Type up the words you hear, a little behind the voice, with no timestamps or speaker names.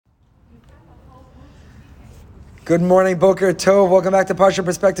Good morning, Boker Tov. Welcome back to Parsha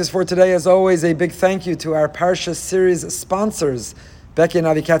Perspectives for today. As always, a big thank you to our Parsha series sponsors, Becky and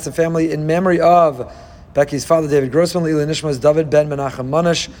Avi Katz and family, in memory of Becky's father, David Grossman, Leila Nishma's David Ben Menachem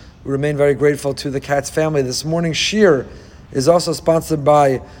Manish. We remain very grateful to the Katz family. This morning's shir is also sponsored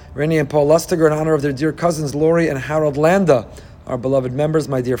by Rennie and Paul Lustiger in honor of their dear cousins, Lori and Harold Landa, our beloved members,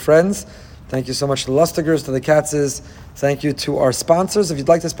 my dear friends. Thank you so much to the Lustigers, to the Katzes. Thank you to our sponsors. If you'd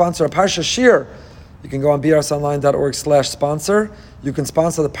like to sponsor a Parsha shir, you can go on brsonline.org/sponsor. You can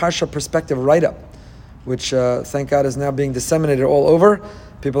sponsor the Parsha Perspective Write-Up, which, thank God, is now being disseminated all over.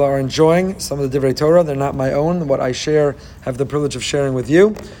 People are enjoying some of the Divrei Torah. They're not my own. What I share, have the privilege of sharing with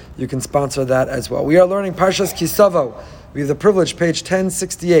you. You can sponsor that as well. We are learning Parshas Kisavo. We have the privilege, page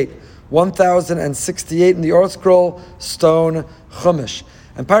 1068, 1068 in the Or Scroll, Stone Chumash.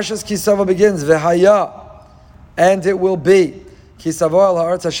 And Parshas Kisavo begins, V'haya, and it will be. Kisavo al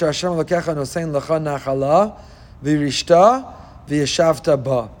ha'aretz asher Hashem Elokecha nosein lecha nachala v'rishta v'yeshavta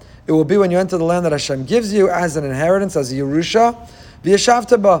ba. It will be when you enter the land that Hashem gives you as an inheritance, as a Yerusha,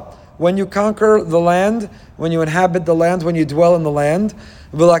 v'yeshavta ba. When you conquer the land, when you inhabit the land, when you dwell in the land,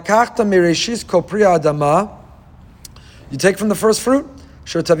 v'lakachta mireshis kol pri adama. You take from the first fruit.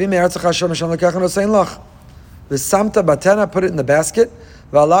 Shor tavim me'aretzecha Hashem Elokecha nosein lach. V'samta batena, put it in the basket.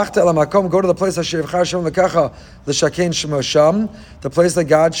 Go to the place the place that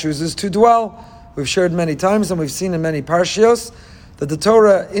God chooses to dwell. We've shared many times and we've seen in many parshios that the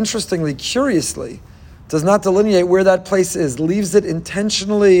Torah, interestingly, curiously, does not delineate where that place is, leaves it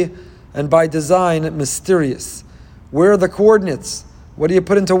intentionally and by design mysterious. Where are the coordinates? What do you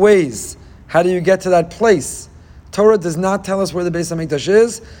put into ways? How do you get to that place? Torah does not tell us where the Beis HaMikdash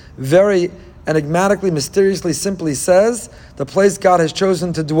is. Very enigmatically, mysteriously, simply says, the place God has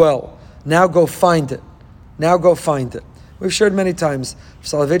chosen to dwell. Now go find it. Now go find it. We've shared many times,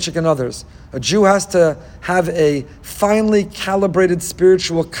 Soloveitchik and others, a Jew has to have a finely calibrated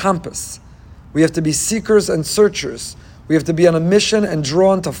spiritual compass. We have to be seekers and searchers. We have to be on a mission and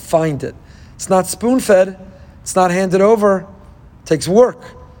drawn to find it. It's not spoon-fed. It's not handed over. It takes work.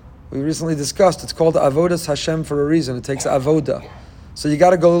 We recently discussed, it's called Avodas Hashem for a reason. It takes avoda. So you got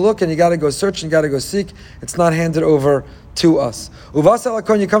to go look and you got to go search and you got to go seek. It's not handed over to us. Uvas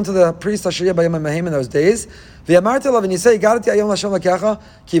elakon, you come to the priest Asher Bayam Mahim in those days. V'yamarti alav, and you say, "Garati ayom l'Hashem lakecha,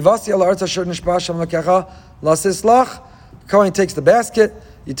 ki vasi al ha'aretz asher nishba Hashem lakecha lasislach." The Kohen takes the basket.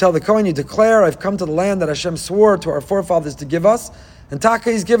 You tell the Kohen, you declare, "I've come to the land that Hashem swore to our forefathers to give us, and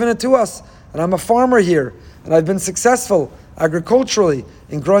Taka, He's given it to us. And I'm a farmer here, and I've been successful agriculturally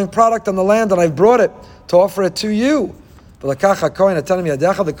in growing product on the land, and I've brought it to offer it to you."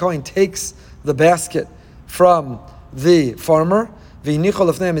 The Kohen takes the basket from the farmer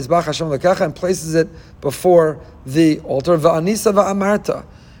and places it before the altar.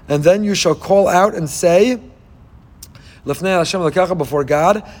 And then you shall call out and say before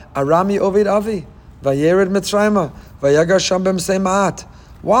God, Arami Ovid Avi, Vayered Mitzrayma, Vayagar Sham B'msei Ma'at.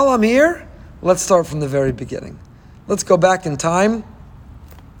 While I'm here, let's start from the very beginning. Let's go back in time.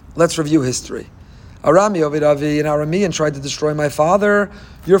 Let's review history. Arami Ovid Avi, an Aramean tried to destroy my father.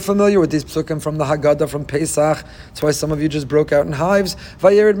 You're familiar with these psukim from the Haggadah, from Pesach. That's why some of you just broke out in hives.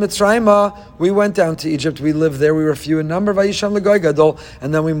 Vayered Mitzrayma, we went down to Egypt, we lived there, we were few in number. Vayisham L'goy Gadol,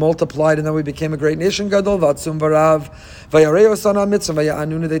 and then we multiplied, and then we became a great nation. Gadol, Vatsum Varav. Vayareo Sana Mitzvah,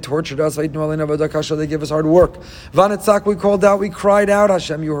 Vayanunu, they tortured us. Vayitnu Alina Vadakasha, they gave us hard work. Vanitzak, we called out, we cried out.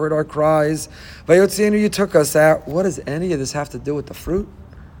 Hashem, you heard our cries. Vayotzienu, you took us out. What does any of this have to do with the fruit?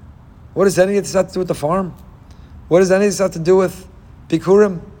 What does any of this have to do with the farm? What does any of this have to do with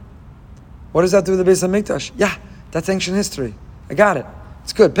Bikurim? What does that do with the Beis HaMikdash? Yeah, that's ancient history. I got it.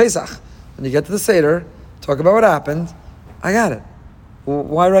 It's good. Pesach. When you get to the Seder, talk about what happened. I got it. Well,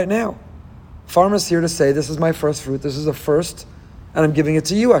 why right now? Farmer's here to say, this is my first fruit. This is the first, and I'm giving it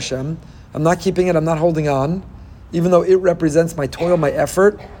to you, Hashem. I'm not keeping it. I'm not holding on. Even though it represents my toil, my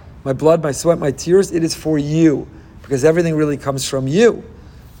effort, my blood, my sweat, my tears, it is for you. Because everything really comes from you.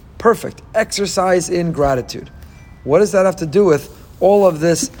 Perfect. Exercise in gratitude. What does that have to do with all of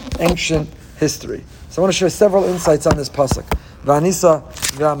this ancient history? So I want to share several insights on this pasuk. V'anisa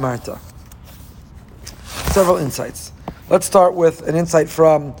v'amarta. Several insights. Let's start with an insight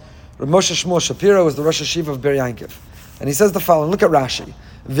from Rav Moshe Shmuel Shapiro, who is the Rosh Hashiva of Ber Yankov. And he says the following. Look at Rashi.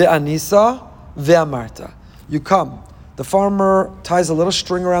 V'anisa v'amarta. You come. The farmer ties a little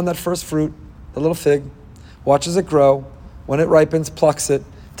string around that first fruit, the little fig, watches it grow. When it ripens, plucks it,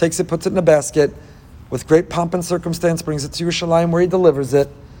 takes it, puts it in a basket, with great pomp and circumstance, brings it to Yerushalayim where he delivers it.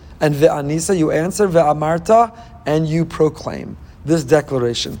 And ve'anisa, you answer, ve'amarta, and you proclaim this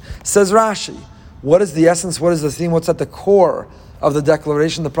declaration. Says Rashi, what is the essence, what is the theme, what's at the core of the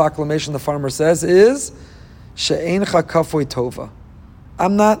declaration, the proclamation the farmer says is, She'eincha kafui tova.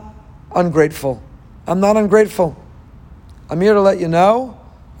 I'm not ungrateful. I'm not ungrateful. I'm here to let you know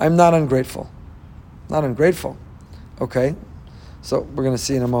I'm not ungrateful. Not ungrateful. Okay? So we're going to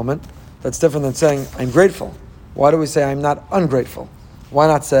see in a moment. That's different than saying I'm grateful. Why do we say I'm not ungrateful? Why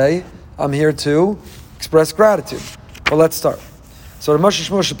not say I'm here to express gratitude? Well, let's start. So Rav Moshe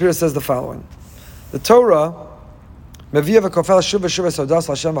Shmuel Shapiro says the following. The Torah, we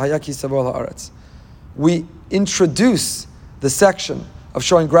introduce the section of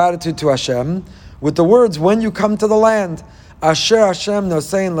showing gratitude to Hashem with the words, when you come to the land, Asher Hashem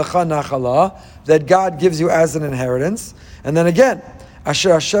nosein lecha nachala, that God gives you as an inheritance. And then again,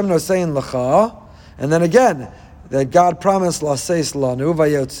 Asher Hashem nosein lecha, and then again, that God promised laseis lanu,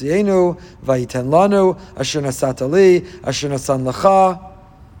 vayotzienu, vayiten lanu, Asher nasat li, Asher nasan lecha,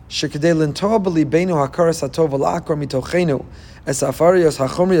 shekadei lintoa b'libeinu hakaras hatov v'la'akor mitochenu, es afarios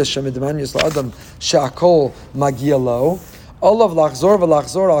hachomrios shemidmanios la'adam she'akol magia lo, olav lachzor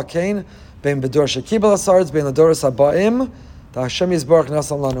v'lachzor al kain, bein bedor shekibel ha'saretz, bein ladoros ha'ba'im, the Hashem Yisbarach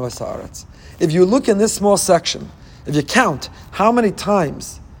nasan lanu ha'saretz. If you look in this small section, if you count how many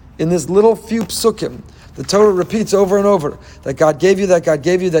times in this little few psukim, the Torah repeats over and over that God gave you, that God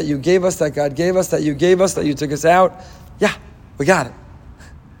gave you, that you gave us, that God gave us, that you gave us, that you took us out. Yeah, we got it.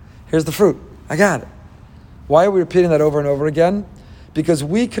 Here's the fruit. I got it. Why are we repeating that over and over again? Because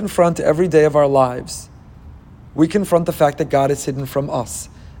we confront every day of our lives. We confront the fact that God is hidden from us.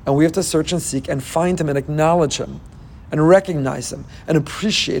 And we have to search and seek and find Him and acknowledge Him and recognize Him and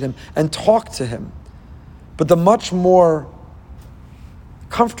appreciate Him and talk to Him. But the much more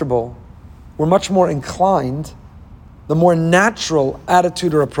comfortable, we're much more inclined, the more natural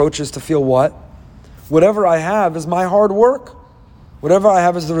attitude or approach is to feel what? Whatever I have is my hard work. Whatever I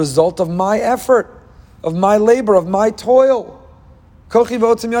have is the result of my effort, of my labor, of my toil. This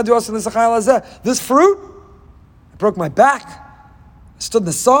fruit, I broke my back. I stood in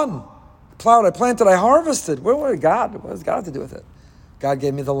the sun. I plowed, I planted, I harvested. What does God have to do with it? God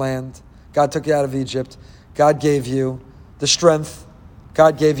gave me the land. God took you out of Egypt. God gave you the strength.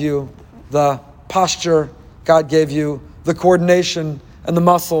 God gave you the posture. God gave you the coordination and the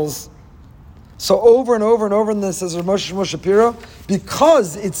muscles. So over and over and over in this, says Rav Moshe Shmuel Shapiro,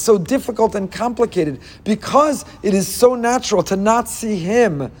 because it's so difficult and complicated, because it is so natural to not see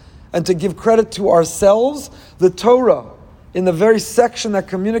Him and to give credit to ourselves, the Torah, in the very section that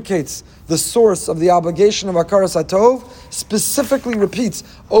communicates the source of the obligation of Hakaras HaTov, specifically repeats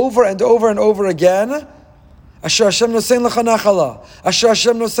over and over and over again, Asher Hashem nosein lecha nachala, Asher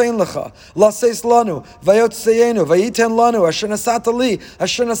Hashem nosein lecha, laseis lanu, vayotzeyenu, vayiten lanu, Asher nasat li,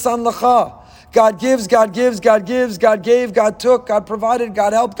 Asher nasan lecha. God gives, God gives, God gives, God gave, God took, God provided,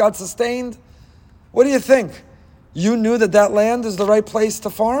 God helped, God sustained. What do you think? You knew that land is the right place to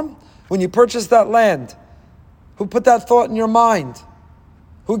farm? When you purchased that land, who put that thought in your mind?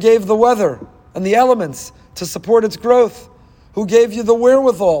 Who gave the weather and the elements to support its growth? Who gave you the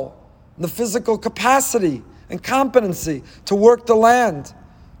wherewithal, the physical capacity and competency to work the land?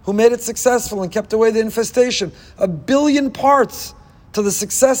 Who made it successful and kept away the infestation? 1 billion parts to the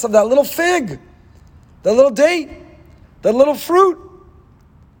success of that little fig, that little date, that little fruit.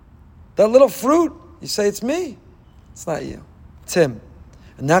 That little fruit, you say, it's me. It's not you. It's Him.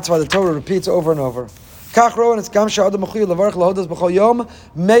 And that's why the Torah repeats over and over. Kach ro, and it's gam she'adam mechuyev levarach lahodos b'chol yom,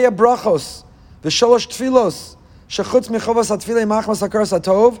 meya brachos, v'sholosh tfilos, shechutz mechovas hatfilei machmas hakaras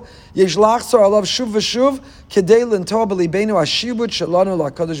hatov, yesh lachzor alav shuv v'shuv, kedei lintoa b'libeinu hashibud shelanu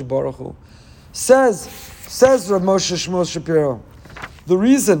la'kadosh baruch hu. Says Rav Moshe Shmuel Shapiro, the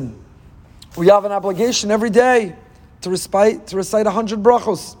reason we have an obligation every day to recite 100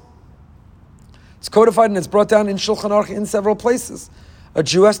 brachos. It's codified and it's brought down in Shulchan Aruch in several places. A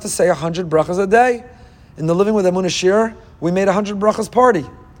Jew has to say 100 brachos a day. In the Living with Emunah Shir, we made 100 brachos party.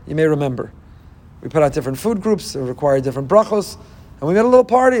 You may remember. We put out different food groups that required different brachos, and we made a little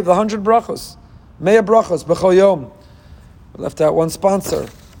party of the 100 brachos. Meya brachos, b'chol yom. We left out one sponsor.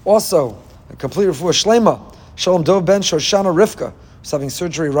 Also, a complete refuah shlema. Shalom Dov ben Shoshana Rivka, who's having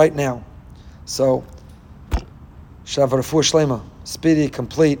surgery right now. So, shav refuah shlema. Speedy,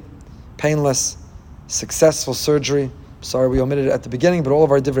 complete, painless, successful surgery. Sorry we omitted it at the beginning, but all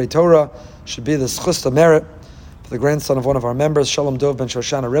of our Divrei Torah should be the schus, the merit, for the grandson of one of our members, Shalom Dov ben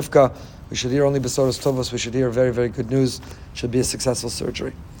Shoshana Rivka. We should hear only Besoros Tovos. We should hear very, very good news. It should be a successful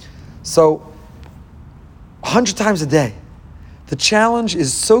surgery. So, 100 times a day. The challenge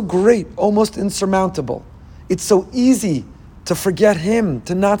is so great, almost insurmountable. It's so easy to forget Him,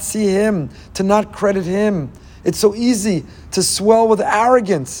 to not see Him, to not credit Him. It's so easy to swell with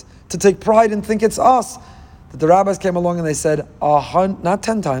arrogance, to take pride and think it's us. That the rabbis came along and they said, not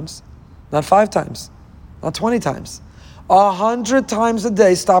 10 times, not 5 times, not 20 times. 100 times a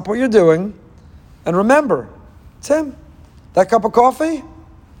day, stop what you're doing and remember, Tim, that cup of coffee,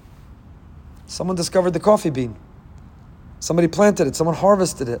 someone discovered the coffee bean. Somebody planted it, someone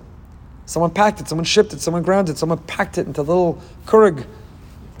harvested it. Someone packed it, someone shipped it, someone ground it, someone packed it into a little Keurig.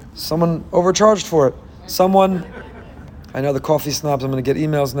 Someone overcharged for it. I know the coffee snobs, I'm going to get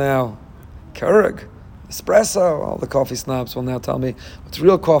emails now. Keurig, espresso, all the coffee snobs will now tell me what's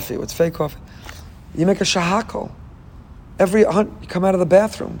real coffee, what's fake coffee. You make a shahakol. You come out of the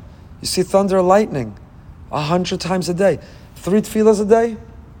bathroom, you see thunder or lightning 100 times a day. 3 tefillas a day,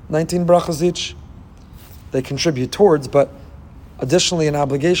 19 brachos each. They contribute towards, but additionally an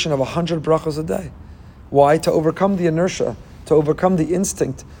obligation of 100 brachos a day. Why? To overcome the inertia, to overcome the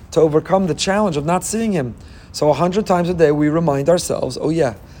instinct, to overcome the challenge of not seeing him. So 100 times a day we remind ourselves, oh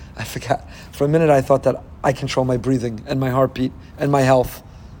yeah, I forgot. For a minute I thought that I control my breathing and my heartbeat and my health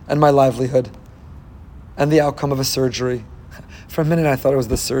and my livelihood and the outcome of a surgery. For a minute I thought it was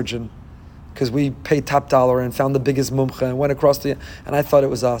the surgeon because we paid top dollar and found the biggest mumcha and went across and I thought it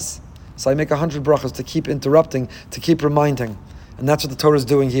was us. So I make 100 brachos to keep interrupting, to keep reminding. And that's what the Torah is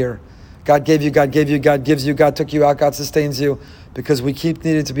doing here. God gave you, God gave you, God gives you, God took you out, God sustains you, because we keep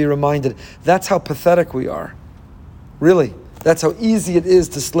needing to be reminded. That's how pathetic we are. Really. That's how easy it is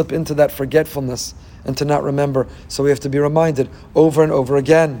to slip into that forgetfulness and to not remember. So we have to be reminded over and over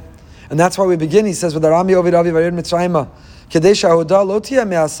again. And that's why we begin, he says, with Arami Ovid Avi Vayir Mitzrayma, Kedei Shahuda Lo Tiyeh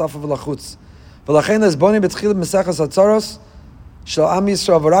Me'asaf V'lachutz. V'lachein Lezboni B'tchil B'Mesechas Hatzaros, Shel Am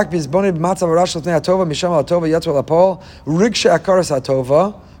Yisrael V'rak B'Zboni B'matzav V'rash L'fnei HaTova, Misham HaTova Yatzu L'Apol, Rigshe Akaras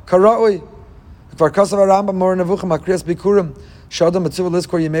HaTova, Kara'ui. Kvar Kasav HaRambam Mor Nevuchim HaKriyas Bikurim, Shadam Mitzuva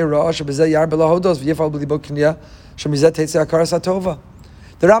Lizkor Yimei Ra'ah, Shebezeh Yar B'la Hodos, V'yefal B'libo Kiniyah, Shemizeh Tetzeh Akaras HaTova.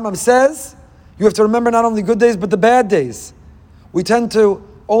 The Rambam says, you have to remember not only good days, but the bad days. We tend to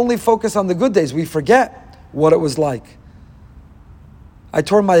only focus on the good days. We forget what it was like. I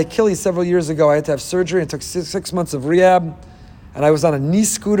tore my Achilles several years ago. I had to have surgery. It took 6 months of rehab. And I was on a knee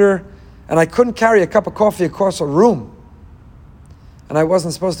scooter. And I couldn't carry a cup of coffee across a room. And I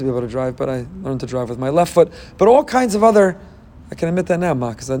wasn't supposed to be able to drive, but I learned to drive with my left foot. But all kinds of other, I can admit that now,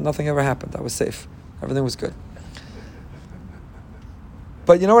 Ma, because nothing ever happened. I was safe. Everything was good.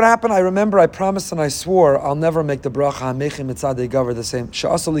 But you know what happened? I remember I promised and I swore I'll never make the bracha HaMechi Mitzadei Gavar the same.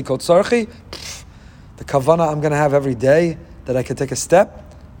 She'asali Kol Tzarchi, the kavanah I'm going to have every day, that I could take a step,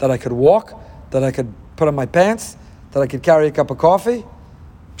 that I could walk, that I could put on my pants, that I could carry a cup of coffee,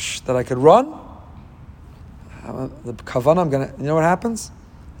 that I could run. The kavanah, you know what happens?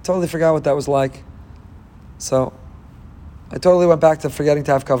 I totally forgot what that was like. So I totally went back to forgetting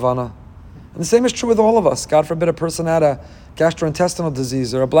to have kavanah. And the same is true with all of us. God forbid a person had a gastrointestinal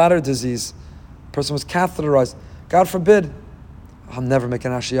disease or a bladder disease. A person was catheterized. God forbid, I'll never make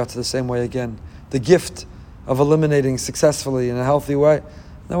an ashiyat the same way again. The gift of eliminating successfully in a healthy way.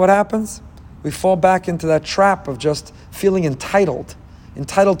 Now what happens? We fall back into that trap of just feeling entitled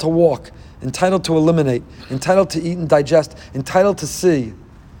to walk, entitled to eliminate, entitled to eat and digest, entitled to see,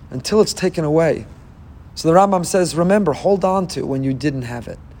 until it's taken away. So the Rambam says, remember, hold on to when you didn't have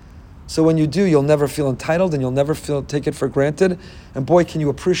it. So when you do, you'll never feel entitled and you'll never take it for granted. And boy, can you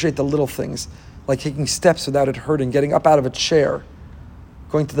appreciate the little things, like taking steps without it hurting, getting up out of a chair,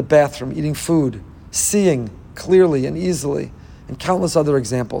 going to the bathroom, eating food, seeing clearly and easily, and countless other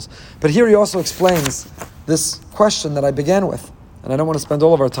examples. But here he also explains this question that I began with. And I don't want to spend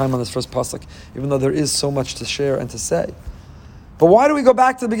all of our time on this first pasuk, even though there is so much to share and to say. But why do we go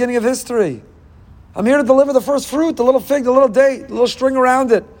back to the beginning of history? I'm here to deliver the first fruit, the little fig, the little date, the little string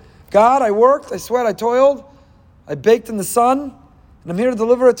around it. God, I worked, I sweat, I toiled, I baked in the sun, and I'm here to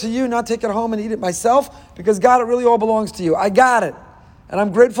deliver it to you, not take it home and eat it myself, because God, it really all belongs to you. I got it, and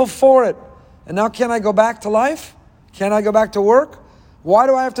I'm grateful for it. And now can I go back to life? Can I go back to work? Why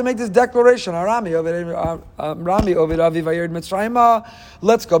do I have to make this declaration? Let's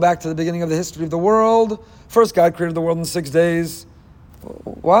go back to the beginning of the history of the world. First, God created the world in 6 days.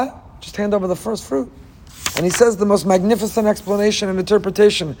 What? Just hand over the first fruit. And he says the most magnificent explanation and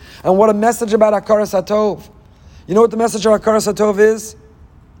interpretation. And what a message about Hakaras HaTov. You know what the message of Hakaras HaTov is?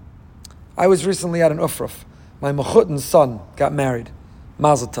 I was recently at an Ufraf. My Mechutin's son got married.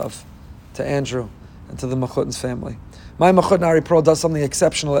 Mazel Tov to Andrew and to the Mechutin's family. My Mechutin Ari Pearl does something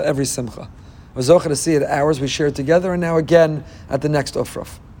exceptional at every Simcha. We're zocheh to see it hours we shared together, and now again at the next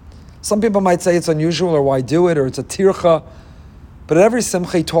Ufraf. Some people might say it's unusual, or why do it, or it's a tircha. But at every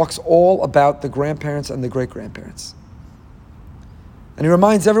Simcha, he talks all about the grandparents and the great-grandparents. And he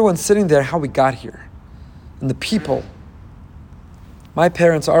reminds everyone sitting there how we got here. And the people. My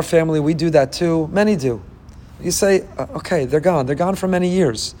parents, our family, we do that too. Many do. You say, okay, they're gone. They're gone for many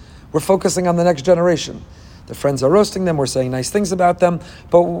years. We're focusing on the next generation. The friends are roasting them, we're saying nice things about them,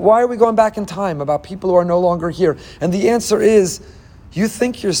 but why are we going back in time about people who are no longer here? And the answer is, you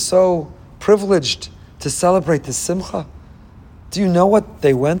think you're so privileged to celebrate the simcha? Do you know what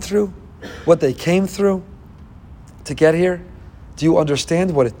they went through? What they came through to get here? Do you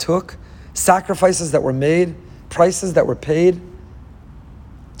understand what it took? Sacrifices that were made, prices that were paid?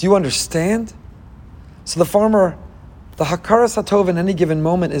 Do you understand? So the farmer, the hakaras hatov in any given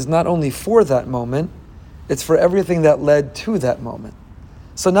moment is not only for that moment, it's for everything that led to that moment.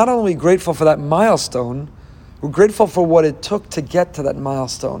 So not only are we grateful for that milestone, we're grateful for what it took to get to that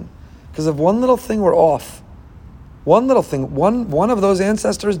milestone. Because if one little thing were off, one little thing, one of those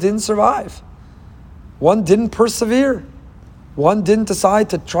ancestors didn't survive. One didn't persevere. One didn't decide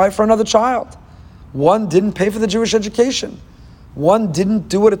to try for another child. One didn't pay for the Jewish education. One didn't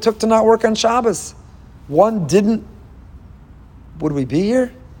do what it took to not work on Shabbos. One didn't. Would we be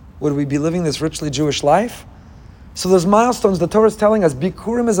here? Would we be living this richly Jewish life? So those milestones, the Torah is telling us,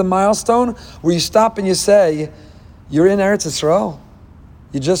 Bikurim is a milestone where you stop and you say, you're in Eretz Yisrael.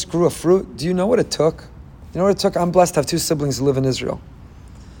 You just grew a fruit. Do you know what it took? You know what it took? I'm blessed to have two siblings who live in Israel.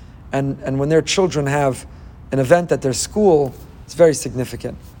 And when their children have an event at their school, it's very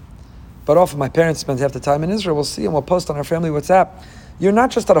significant. But often my parents spend half the time in Israel. We'll see and we'll post on our family WhatsApp. You're not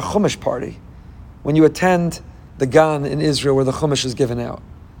just at a Chumash party when you attend the Gan in Israel where the Chumash is given out.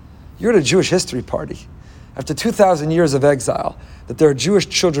 You're at a Jewish history party. After 2,000 years of exile, that there are Jewish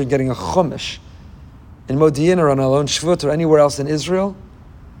children getting a Chumash in Modi'in or on Alon Shvut or anywhere else in Israel,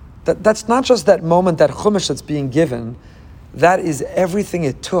 that's not just that moment, that Chumash that's being given, that is everything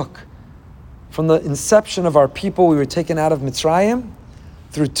it took. From the inception of our people, we were taken out of Mitzrayim,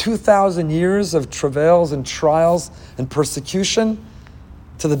 through 2,000 years of travails and trials and persecution,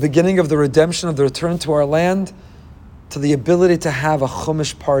 to the beginning of the redemption of the return to our land, to the ability to have a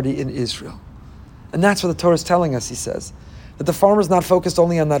Chumash party in Israel. And that's what the Torah is telling us, he says, that the farmer is not focused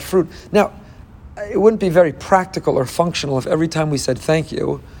only on that fruit. Now, it wouldn't be very practical or functional if every time we said thank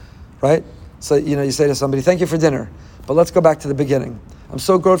you, right? So, you say to somebody, thank you for dinner, but let's go back to the beginning. I'm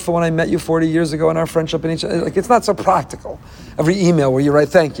so grateful when I met you 40 years ago in our friendship and each other. Like, it's not so practical. Every email where you write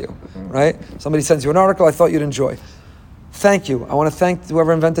thank you, right? Somebody sends you an article I thought you'd enjoy. Thank you. I want to thank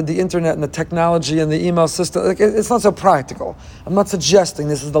whoever invented the internet and the technology and the email system. Like, it's not so practical. I'm not suggesting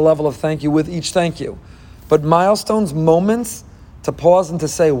this is the level of thank you with each thank you. But milestones, moments to pause and to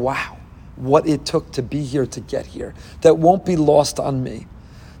say, wow, what it took to be here, to get here. That won't be lost on me.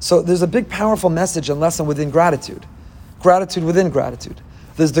 So there's a big, powerful message and lesson within gratitude. Gratitude within gratitude.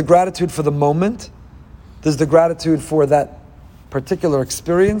 There's the gratitude for the moment. There's the gratitude for that particular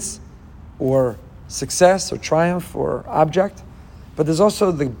experience or success or triumph or object. But there's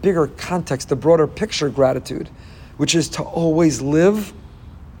also the bigger context, the broader picture gratitude, which is to always live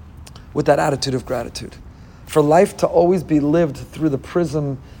with that attitude of gratitude. For life to always be lived through the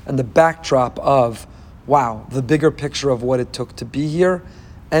prism and the backdrop of, wow, the bigger picture of what it took to be here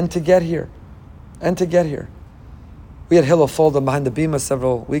and to get here. And to get here. We had Hillel Folden behind the Bima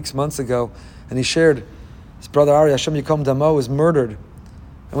several months ago, and he shared his brother Ari Hashem Yikom Damo was murdered.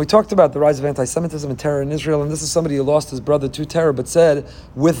 And we talked about the rise of anti-Semitism and terror in Israel, and this is somebody who lost his brother to terror, but said,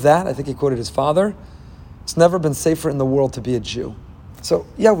 with that, I think he quoted his father, it's never been safer in the world to be a Jew. So,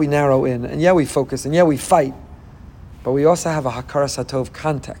 yeah, we narrow in, and yeah, we focus, and yeah, we fight, but we also have a hakaras hatov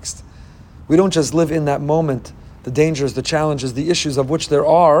context. We don't just live in that moment, the dangers, the challenges, the issues of which there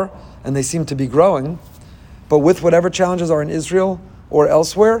are, and they seem to be growing, but with whatever challenges are in Israel or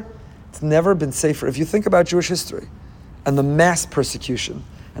elsewhere, it's never been safer. If you think about Jewish history and the mass persecution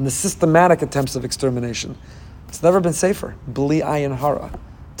and the systematic attempts of extermination, it's never been safer, b'li ayin hara,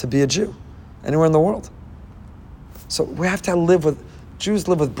 to be a Jew anywhere in the world. So we have to Jews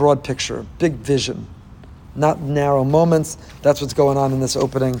live with broad picture, big vision, not narrow moments. That's what's going on in this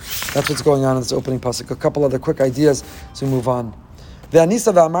opening. That's what's going on in this opening pasuk. A couple other quick ideas as we move on. The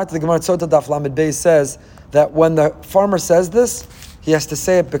Anisa V'Amarta, the Gemara Tzota Daf Lamed Beis says that when the farmer says this, he has to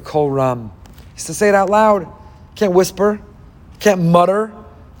say it b'kol ram. He has to say it out loud. Can't whisper, can't mutter,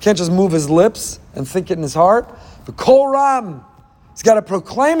 can't just move his lips and think it in his heart. B'kol ram. He's got to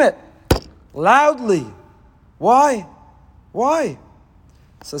proclaim it loudly. Why?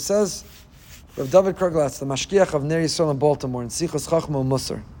 So it says, Rav David Kurglatz, the Mashgiach of Ner Yisrael in Baltimore, in Sichos Chachma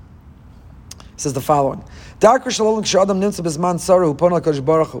Musar, says the following: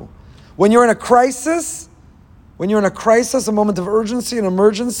 when you're in a crisis, a moment of urgency, an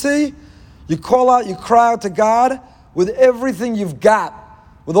emergency, you call out, you cry out to God with everything you've got,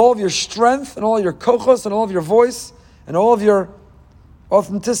 with all of your strength and all of your kochos and all of your voice and all of your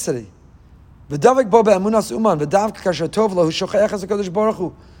authenticity.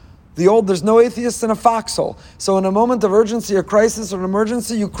 There's no atheists in a foxhole. So in a moment of urgency, a crisis, or an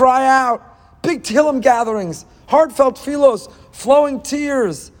emergency, you cry out. Big Tehillim gatherings, heartfelt philos, flowing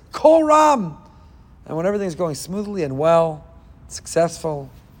tears, kol ram. And when everything's going smoothly and well, successful,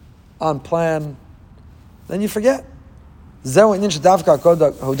 on plan, then you forget. So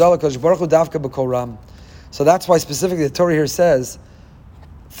that's why specifically the Torah here says,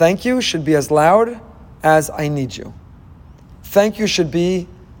 thank you should be as loud as I need you. Thank you should be,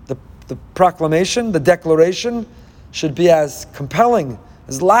 the proclamation, the declaration should be as compelling,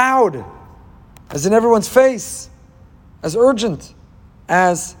 as loud, as in everyone's face, as urgent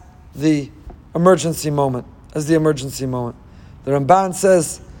as the emergency moment. The Ramban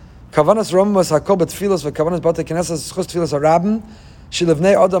says, Kavanas Romas Hakol Betfilos v'Kavanas Bate Knesses Schus Tfilos Harabim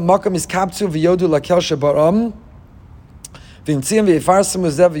Shilevnei Adam Makam Iskaptzu v'Yodu Lakel Shebaram V'Imtziim v'Yifarsim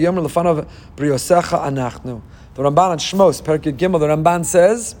Uzev v'Yomer Lefanav Briosecha Anachnu. The Ramban on Shmos, Perkei Gimel, the Ramban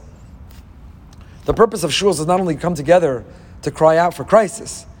says, the purpose of shuls is not only to come together to cry out for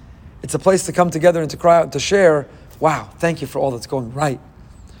crisis. It's a place to come together and to cry out and to share, wow, thank you for all that's going right.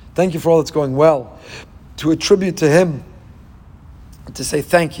 Thank you for all that's going well. To attribute to Him, to say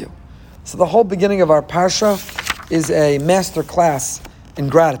thank you. So the whole beginning of our parsha is a master class in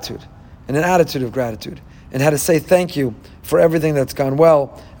gratitude, and an attitude of gratitude, and how to say thank you for everything that's gone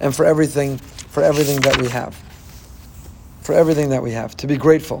well, and for everything that we have. For everything that we have. To be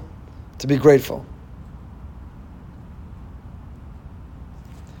grateful. To be grateful.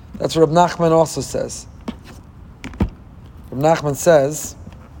 That's what Reb Nachman also says. Reb Nachman says,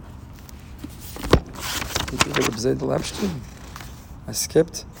 I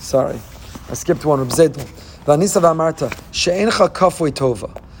skipped one. Reb Zedel. V'anisa v'amarta she'encha kafui tova.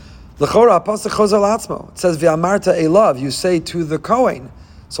 L'chora ha'pasuk chozer la'atzmo. It says v'amarta a love. You say to the Kohen.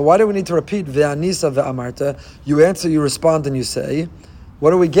 So why do we need to repeat v'anisa v'amarta? You answer, you respond, and you say. What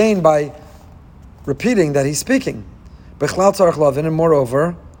do we gain by repeating that he's speaking? B'chlal tzarich lavin, and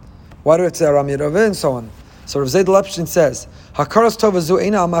moreover, why do it say Aram Yeraveh, and so on? So Rav Zedel Epstein says, Hakaras tova zu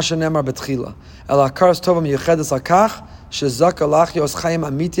eina al masha nemar betchila, el hakaras tova miyuchedes lakach, shezak alach yos chayim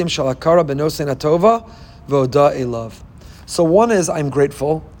amitim shal hakara benosein atova, v'oda elav. So one is, I'm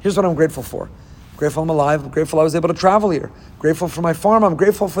grateful. Here's what I'm grateful for. Grateful I'm alive. I'm grateful I was able to travel here. Grateful for my farm. I'm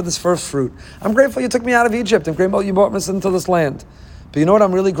grateful for this first fruit. I'm grateful you took me out of Egypt. I'm grateful you brought me into this land. But you know what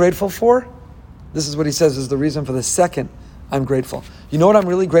I'm really grateful for? This is what he says is the reason for the second I'm grateful. You know what I'm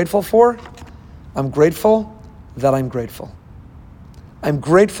really grateful for? I'm grateful that I'm grateful. I'm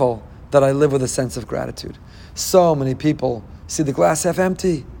grateful that I live with a sense of gratitude. So many people see the glass half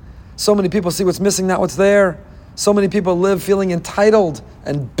empty. So many people see what's missing, not what's there. So many people live feeling entitled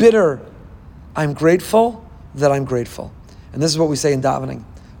and bitter. I'm grateful that I'm grateful. And this is what we say in davening.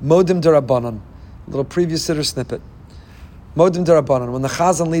 Modim derabanan. A little previous sitter snippet. Modim derabanan. When the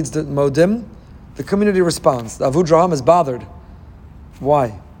Chazan leads the Modim, the community responds. The Avudraham is bothered.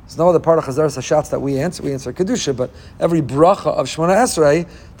 Why? There's no other part of Chazaras Hashatz that we answer. We answer Kedusha, but every bracha of Shemona Esrei,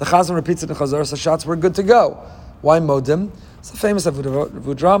 the Chazan repeats it in Chazaras Hashatz. We're good to go. Why Modim? It's a famous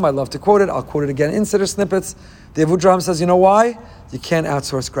Avudraham. I love to quote it. I'll quote it again in sitter snippets. The Avudraham says, you know why? You can't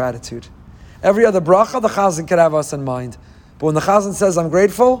outsource gratitude. Every other bracha, the Chazan can have us in mind. But when the Chazan says, I'm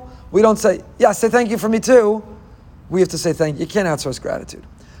grateful, we don't say, yeah, say thank you for me too. We have to say thank you. You can't outsource gratitude.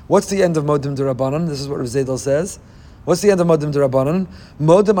 What's the end of Modim D'Rabbanan? This is what Rav Zedel says. What's the end of Modim D'Rabbanan?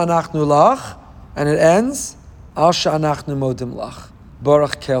 Modim anachnu lach, and it ends, Al she'anachnu modim lach.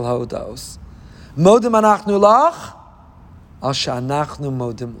 Baruch kel ha'odaos. Modim anachnu lach, Al she'anachnu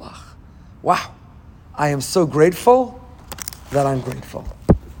modim lach. Wow. I am so grateful that I'm grateful.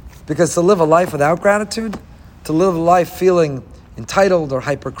 Because to live a life without gratitude, to live a life feeling entitled or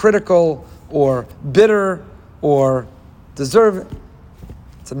hypercritical or bitter or deserving,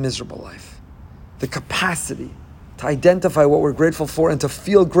 it's a miserable life. The capacity to identify what we're grateful for and to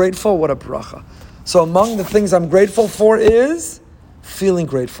feel grateful, what a bracha. So among the things I'm grateful for is feeling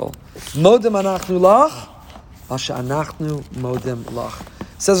grateful. Modim anachnu lach, asha anachnu modim lach.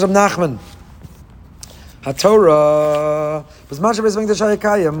 Says Rav Nachman, HaTorah, b'zman shebeis hamikdash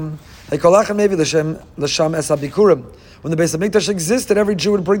hayakayim, hekolachem maybe l'sham es habikurim. When the Beis Hamikdash existed, every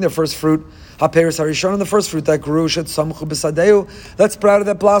Jew would bring their first fruit, haperis harishon, and the first fruit that grew, shet samchu b'sadeu, that sprouted,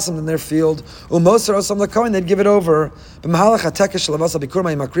 that blossomed in their field. Umoser osam l'kohen, they'd give it over. B'mahalach hatekesh shalevas habikurim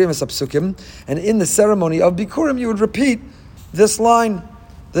ha'imakrim es hapsukim, and in the ceremony of bikurim, you would repeat this line,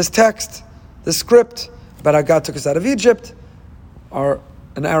 this text, this script about how God took us out of Egypt.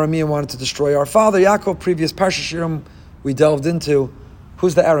 An Aramean wanted to destroy our father Yaakov. Previous Parsha Shirim we delved into.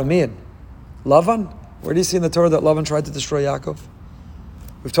 Who's the Aramean? Lavan? Where do you see in the Torah that Lavan tried to destroy Yaakov?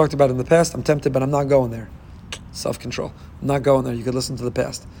 We've talked about it in the past. I'm tempted, but I'm not going there. Self-control. I'm not going there. You could listen to the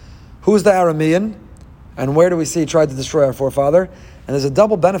past. Who's the Aramean? And where do we see he tried to destroy our forefather? And there's a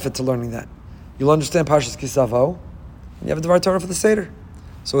double benefit to learning that. You'll understand Parshas Kisavo, and you have a Dvar Torah for the Seder.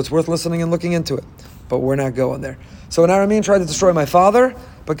 So it's worth listening and looking into it. But we're not going there. So an Aramean tried to destroy my father,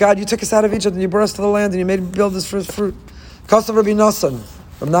 but God, you took us out of Egypt and you brought us to the land and you made me build this first fruit. Kosav Rabbi Nosson,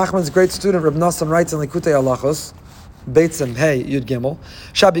 Rabbi Nachman's great student, Rabbi Nosson writes in Likutei Halachos, Beitzim, hey, Yud Gimel,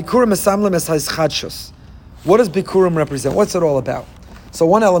 Shabikurim Esamlim Es Chadshus. What does Bikurim represent? What's it all about? So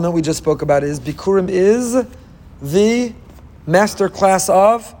one element we just spoke about is Bikurim is the master class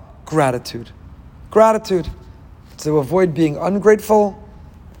of gratitude. Gratitude. To avoid being ungrateful,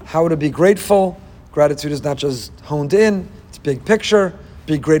 how to be grateful. Gratitude is not just honed in, it's big picture.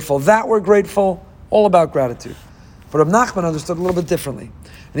 Be grateful that we're grateful. All about gratitude. But Reb Nachman understood a little bit differently.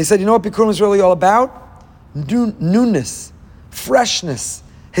 And he said, you know what Bikurim is really all about? Newness, freshness,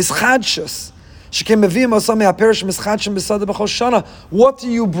 hischadshus. What do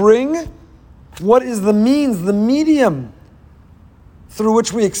you bring? What is the means, the medium through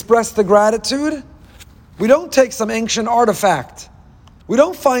which we express the gratitude? We don't take some ancient artifact. We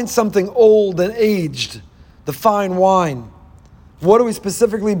don't find something old and aged, the fine wine. What do we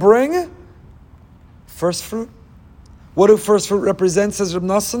specifically bring? First fruit. What do first fruit represent, says Reb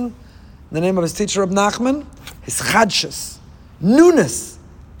Nosson? In the name of his teacher, Reb Nachman, his chadshus, newness,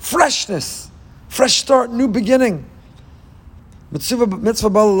 freshness, fresh start, new beginning. Mitzvah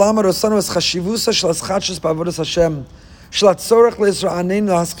bal lamar osanu es chashivusa shel chadshus ba'avodas Hashem shel hatzorech le'Yisrael aneinu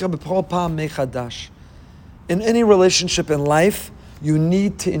lahaskir b'chol pa'am mechadash. In any relationship in life, you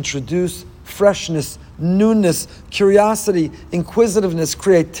need to introduce freshness, newness, curiosity, inquisitiveness,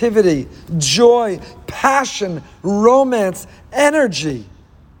 creativity, joy, passion, romance, energy.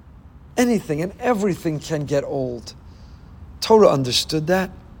 Anything and everything can get old. Torah understood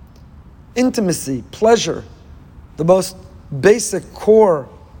that. Intimacy, pleasure, the most basic core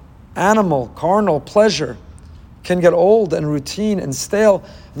animal, carnal pleasure can get old and routine and stale.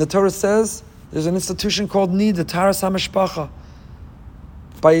 And the Torah says there's an institution called Nida, Taras HaMishpacha.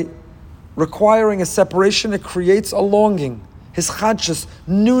 By requiring a separation, it creates a longing. His chadshus,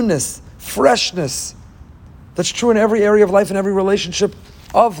 newness, freshness. That's true in every area of life, in every relationship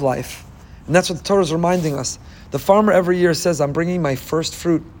of life. And that's what the Torah is reminding us. The farmer every year says, I'm bringing my first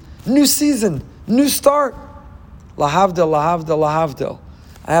fruit. New season, new start. Lahavdil, lahavdil, lahavdil.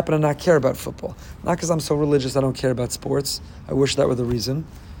 I happen to not care about football. Not because I'm so religious, I don't care about sports. I wish that were the reason.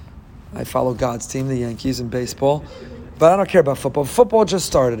 I follow God's team, the Yankees, in baseball. But I don't care about football. Football just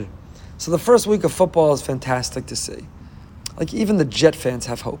started. So the first week of football is fantastic to see. Like even the Jet fans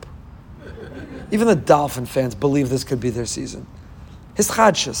have hope. Even the Dolphin fans believe this could be their season. His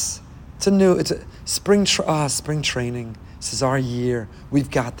chadshus. It's a spring training. This is our year. We've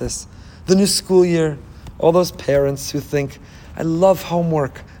got this. The new school year. All those parents who think, I love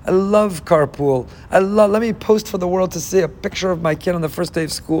homework. I love carpool. Let me post for the world to see a picture of my kid on the first day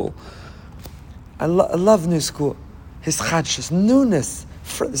of school. I love new school. His chadshus, newness.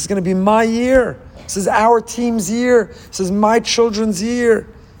 This is going to be my year. This is our team's year. This is my children's year.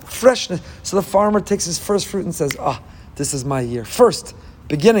 Freshness. So the farmer takes his first fruit and says, this is my year. First,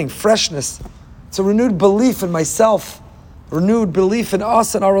 beginning, freshness. It's a renewed belief in myself. Renewed belief in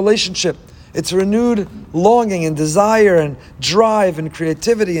us and our relationship. It's renewed longing and desire and drive and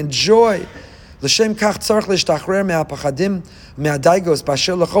creativity and joy. L'shem kach tzarich l'shtachrer me'apachadim me'adaigos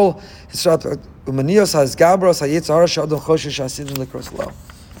b'asher l'chol umanios ha'zgabros ha'yitzhara she'adon choshesh ha'asidim l'kros lo.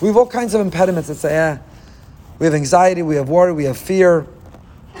 We have all kinds of impediments that say, we have anxiety, we have worry, we have fear,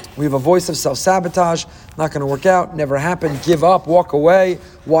 we have a voice of self-sabotage, not going to work out, never happened, give up, walk away,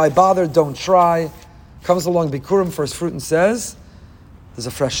 why bother, don't try. Comes along Bikurim, first fruit, and says, there's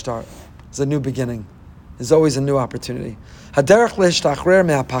a fresh start. There's a new beginning. There's always a new opportunity. Haderech le'ishtachrer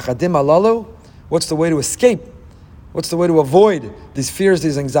me'apachadim alalu. What's the way to escape? What's the way to avoid these fears,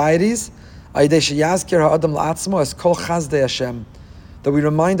 these anxieties? That we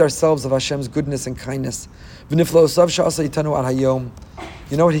remind ourselves of Hashem's goodness and kindness. You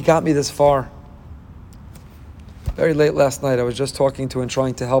know what? He got me this far. Very late last night, I was just talking to and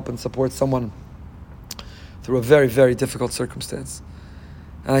trying to help and support someone through a very, very difficult circumstance.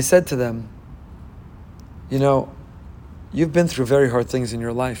 And I said to them, you've been through very hard things in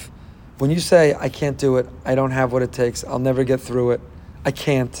your life. When you say, I can't do it, I don't have what it takes, I'll never get through it, I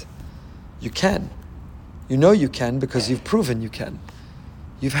can't, you can. You know you can because you've proven you can.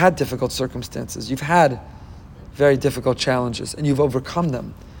 You've had difficult circumstances, you've had very difficult challenges, and you've overcome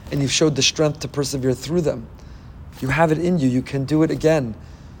them, and you've showed the strength to persevere through them. You have it in you, you can do it again.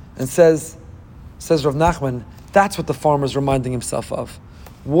 And says Rav Nachman, that's what the farmer's reminding himself of.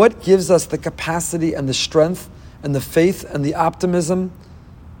 What gives us the capacity and the strength and the faith and the optimism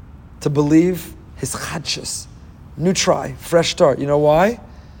to believe his chadshus. New try, fresh start. You know why?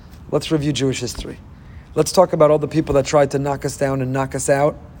 Let's review Jewish history. Let's talk about all the people that tried to knock us down and knock us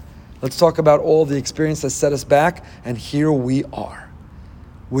out. Let's talk about all the experience that set us back, and here we are.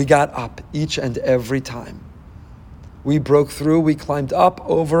 We got up each and every time. We broke through, we climbed up,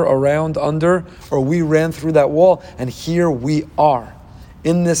 over, around, under, or we ran through that wall, and here we are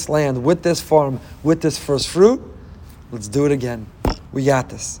in this land, with this farm, with this first fruit. Let's do it again. We got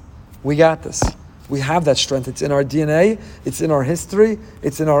this. We got this. We have that strength. It's in our DNA. It's in our history.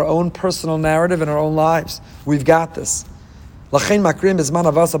 It's in our own personal narrative, in our own lives. We've got this. Lachein makrim bezman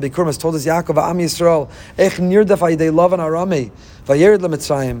avas abikurim, as told us Yaakov Am Yisrael, ech nirdaf ayidei lavan arami, vayered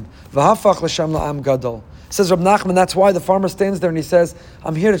leMitzrayim, v'hafach l'shem la'am gadol. Says Rab Nachman, that's why the farmer stands there and he says,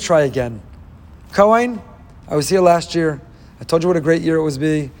 I'm here to try again. Kohen, I was here last year. I told you what a great year it was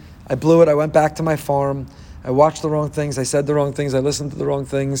be. I blew it. I went back to my farm. I watched the wrong things. I said the wrong things. I listened to the wrong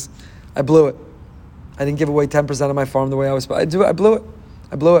things. I blew it. I didn't give away 10% of my farm the way I was supposed to. I blew it.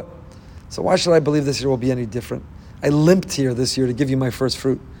 I blew it. So why should I believe this year will be any different? I limped here this year to give you my first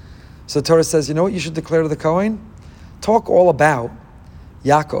fruit. So the Torah says, you know what you should declare to the Kohen? Talk all about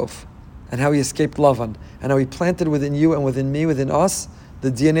Yaakov and how he escaped Lavan and how he planted within you and within me, within us,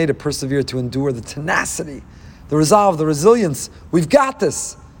 the DNA to persevere, to endure, the tenacity, the resolve, the resilience. We've got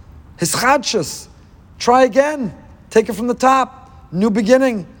this. His chadshus. Try again. Take it from the top. New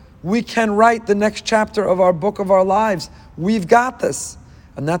beginning. We can write the next chapter of our book of our lives. We've got this.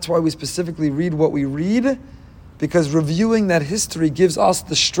 And that's why we specifically read what we read, because reviewing that history gives us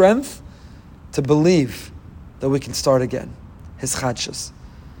the strength to believe that we can start again. His chadshus.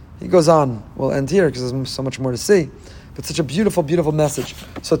 He goes on. We'll end here because there's so much more to see. But such a beautiful, beautiful message.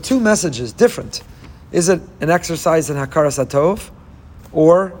 So 2 messages, different. Is it an exercise in Hakaras HaTov,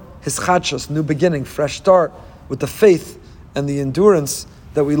 or his chadshus, new beginning, fresh start, with the faith and the endurance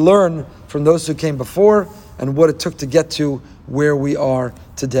that we learn from those who came before and what it took to get to where we are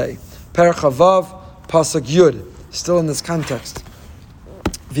today. Perek Chavav, Pasuk Yud, still in this context.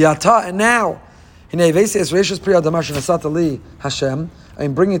 V'ata, and now, Hashem, I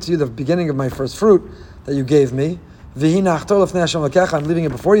am bringing to you the beginning of my first fruit that you gave me. I'm leaving it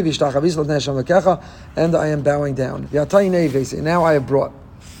before you, and I am bowing down. Now I have brought.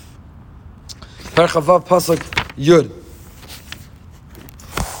 Perek Chavav, Pasuk Yud.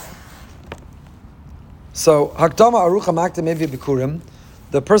 So, Hakdama Arucha Makta Mevi Bikurim,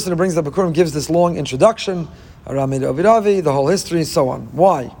 the person who brings the Bikurim gives this long introduction, Aramid Oviravi, the whole history, and so on.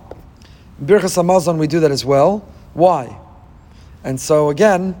 Why? In Birchas Hamazon we do that as well. Why? And so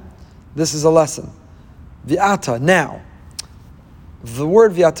again, this is a lesson. Vi'ata, now. The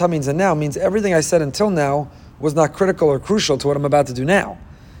word vi'ata means a now, means everything I said until now was not critical or crucial to what I'm about to do now.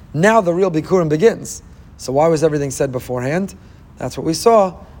 Now the real Bikurim begins. So why was everything said beforehand? That's what we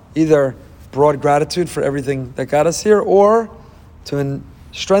saw. Either broad gratitude for everything that got us here, or to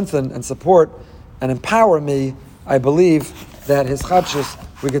strengthen and support and empower me, I believe that his chadshus,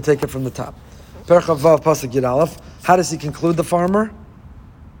 we could take it from the top. Perek Chavav, Pasuk Yud Aleph. How does he conclude the farmer?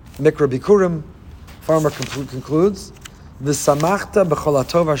 Mikra Bikurim. Farmer concludes, V'samachta b'chol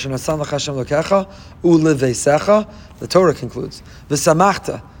hatov asher nasan l'cha Hashem Elokecha u'leveisecha. The Torah concludes,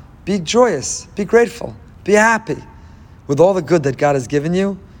 V'samachta, be joyous, be grateful, be happy with all the good that God has given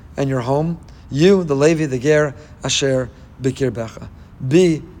you and your home. You, the Levi, the Ger, Asher B'kirbecha.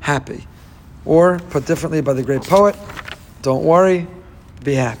 Be happy. Or, put differently by the great poet, don't worry,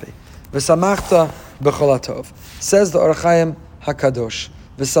 be happy. V'samachta b'chol hatov. Says the Or HaChaim HaKadosh.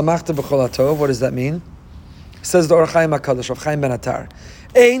 V'samachta b'chol hatov. What does that mean? Says the Or HaChaim HaKadosh, Rav Chaim Ben Atar.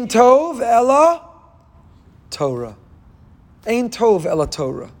 Ein tov ela Torah. Ein tov ela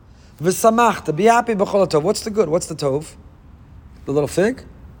Torah. V'samachta, be happy b'chol hatov. What's the good? What's the tov? The little fig?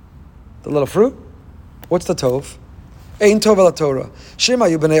 The little fruit? What's the tov? Ein tov ela Torah. Shema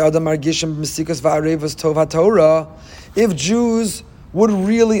yu b'nei adam margishim b'mesikas v'arevas tov haTorah. If Jews would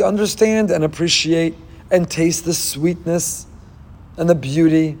really understand and appreciate and taste the sweetness and the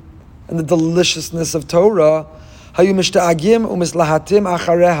beauty and the deliciousness of Torah, hayu mishta'agim u'mislahatim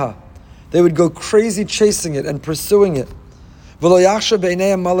achareha. They would go crazy chasing it and pursuing it. V'lo yachshav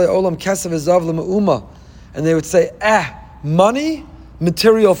b'eineihem malei olam kesav v'zav l'me'uma. And they would say, money,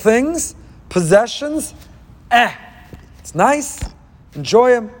 material things, possessions, it's nice,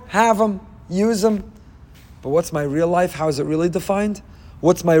 enjoy them, have them, use them. But what's my real life? How is it really defined?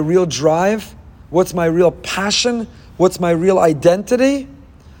 What's my real drive? What's my real passion? What's my real identity?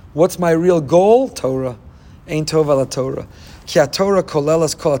 What's my real goal? Torah. Ein tov ela Torah. Ki haTorah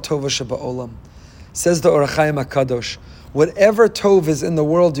kolelas kol hatova sheba'olam. Says the Or HaChaim HaKadosh, whatever tov is in the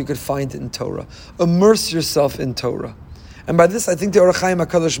world, you could find it in Torah. Immerse yourself in Torah. And by this, I think the Orach Chaim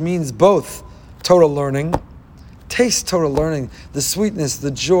HaKadosh means both Torah learning, taste Torah learning, the sweetness,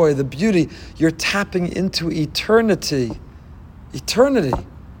 the joy, the beauty. You're tapping into eternity. Eternity.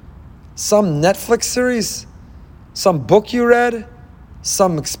 Some Netflix series, some book you read,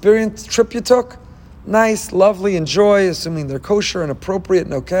 some experience trip you took. Nice, lovely, enjoy, assuming they're kosher and appropriate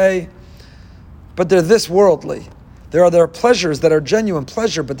and okay. But they're this worldly. There are pleasures that are genuine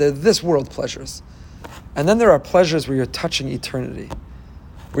pleasure, but they're this world pleasures. And then there are pleasures where you're touching eternity,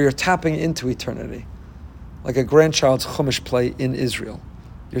 where you're tapping into eternity. Like a grandchild's Chumash play in Israel.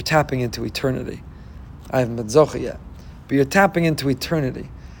 You're tapping into eternity. I haven't been zocha yet, but you're tapping into eternity.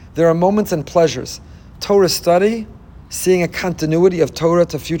 There are moments and pleasures. Torah study, seeing a continuity of Torah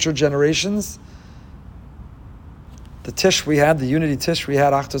to future generations. The Tish we had, the Unity Tish we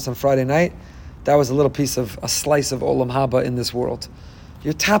had, Achdus on Friday night, that was a slice of Olam Haba in this world.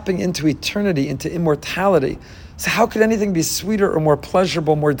 You're tapping into eternity, into immortality. So how could anything be sweeter or more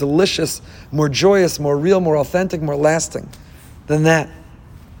pleasurable, more delicious, more joyous, more real, more authentic, more lasting than that?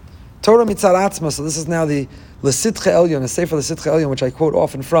 Torah mitzad atzma, so this is now the L'Sitcha Elyon, a Sefer L'Sitcha Elyon, which I quote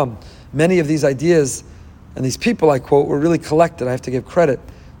often from. Many of these ideas and these people I quote were really collected. I have to give credit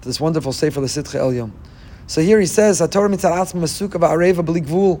to this wonderful Sefer L'Sitcha Elyon. So here he says, Torah mitzad atzma masuka va'areva b'li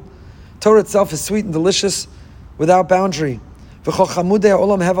gvul. Torah itself is sweet and delicious without boundary. Every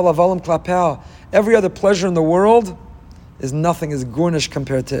other pleasure in the world is nothing, is gornish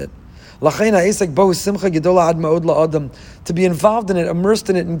compared to it. To be involved in it, immersed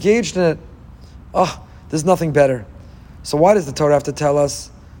in it, engaged in it, there's nothing better. So why does the Torah have to tell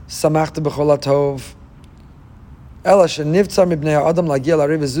us, Samachta b'chol hatov? Ela shenivtzar mibnei ha'adam lagia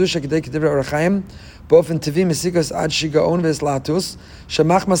l'ariv zu shekidei k'divrei Orach Chaim באופן טבעי מסיכוס עד שיגעון והסלעטוס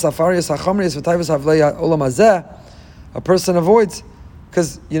שמחמס עפריוס החומריוס וטייבוס הבלי העולם הזה, a person avoids,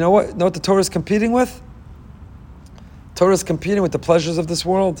 because you know what the Torah is competing with? Torah is competing with the pleasures of this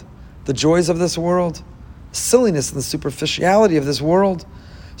world, the joys of this world, silliness and the superficiality of this world.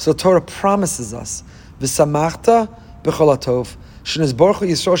 So Torah promises us, v'samachta b'chol hatov.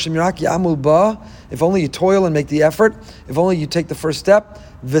 If only you toil and make the effort, if only you take the first step,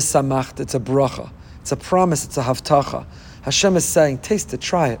 v'samachta, it's a bracha. It's a promise, it's a havtacha. Hashem is saying, taste it,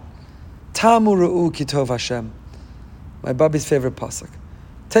 try it. Tamu ru'u ki tov Hashem. My Babi's favorite pasuk.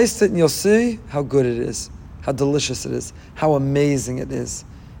 Taste it and you'll see how good it is, how delicious it is, how amazing it is.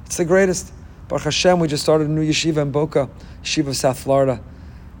 It's the greatest. Baruch Hashem, we just started a new yeshiva in Boca, yeshiva of South Florida.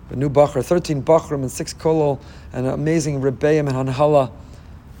 A new bachar, 13 bachrim and 6 kolol, and an amazing rebbeim and hanhala.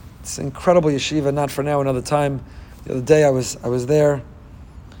 It's an incredible yeshiva, not for now, another time. The other day I was there.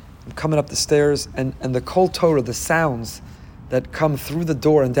 I'm coming up the stairs, and the kol Torah, the sounds that come through the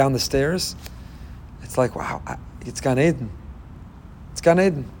door and down the stairs, it's like, wow, it's Gan Eden. It's Gan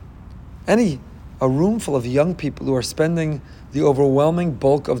Eden. A room full of young people who are spending the overwhelming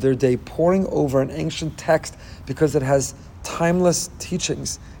bulk of their day poring over an ancient text because it has timeless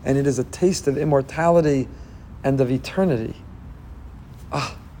teachings, and it is a taste of immortality and of eternity.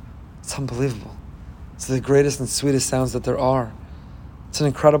 It's unbelievable. It's the greatest and sweetest sounds that there are. It's an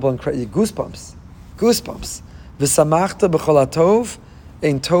incredible goosebumps. V'samachta b'chol hatov,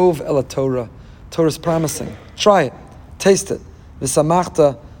 ein tov ela Torah. Torah's promising. Try it. Taste it.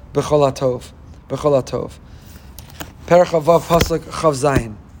 V'samachta b'chol hatov. Perek Chavav pasuk Chav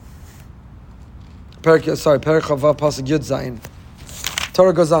Zayin. Perek Chavav pasuk Yud Zayin.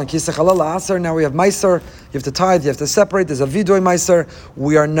 Torah goes on. Now we have Meiser. You have to tithe. You have to separate. There's a Vidoy Meiser.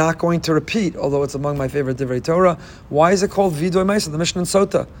 We are not going to repeat, although it's among my favorite Divrei Torah. Why is it called Vidoy Meiser? The Mishnah in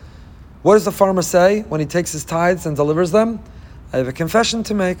Sota. What does the farmer say when he takes his tithes and delivers them? I have a confession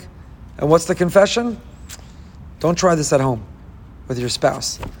to make. And what's the confession? Don't try this at home with your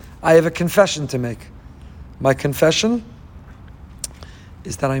spouse. I have a confession to make. My confession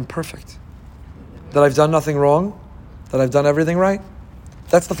is that I'm perfect. That I've done nothing wrong. That I've done everything right.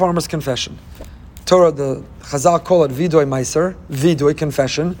 That's the farmer's confession. Torah, the Chazal call it Vidoy Meiser, Vidoy,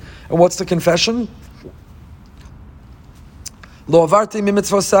 confession. And what's the confession? Lo avarti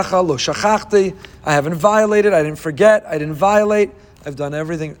mimitzvosecha, lo shachachti. I haven't violated, I didn't forget, I didn't violate. I've done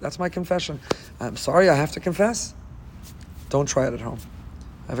everything. That's my confession. I'm sorry, I have to confess. Don't try it at home.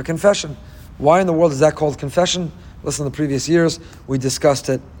 I have a confession. Why in the world is that called confession? Listen to the previous years. We discussed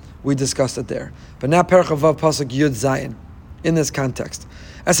it there. But now Perek Chavav pasuk Yud Zayin. In this context,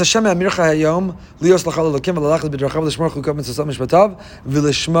 as Hashem amircha hayom lios lachal elokim v'lalachas b'drachav l'shmor chukav mitzvot mishpatav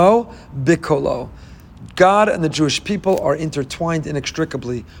v'lishmo b'kolo. God and the Jewish people are intertwined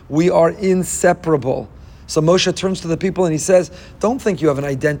inextricably. We are inseparable. So Moshe turns to the people and he says, don't think you have an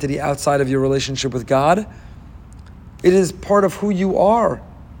identity outside of your relationship with God. It is part of who you are.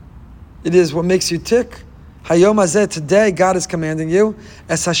 It is what makes you tick. Hayom hazeh, today God is commanding you.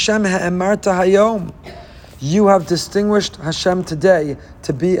 Es Hashem ha'emarta hayom. You have distinguished Hashem today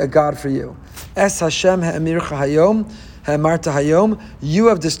to be a God for you. Es Hashem ha'emircha hayom. Ha'emarta hayom. You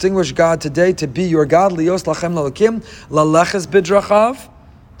have distinguished God today to be your God. Lios lachem lalakim. Laleches bidrachav.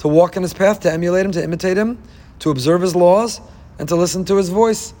 To walk in His path, to emulate Him, to imitate Him, to observe His laws, and to listen to His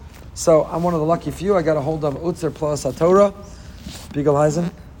voice. So I'm one of the lucky few. I got a hold of Utzer Plus HaTorah,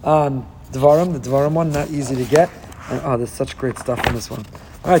 Spiegelheisen, on Dvarim, the Dvarim one, not easy to get. And, there's such great stuff in this one.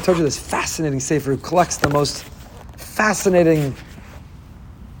 All right, I told you this fascinating sefer who collects the most fascinating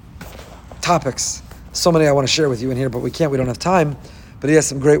topics. So many I want to share with you in here, but we don't have time. But he has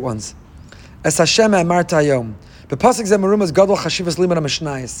some great ones. Es Hashem ha'emarta hayom. In this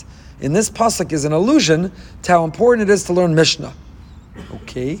pasuk is an allusion to how important it is to learn Mishnah.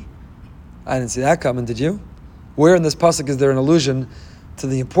 Okay, I didn't see that coming, did you? Where in this pasuk is there an allusion to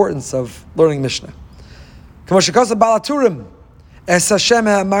the importance of learning Mishnah? Kamashikasa Balaturim, Es Hashem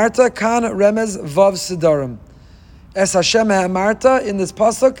ha'amarta kan remez vav sidarim. Es Hashem ha'amarta in this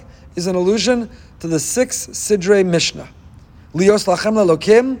pasuk is an allusion to the 6 Sidrei Mishnah. Lios lachem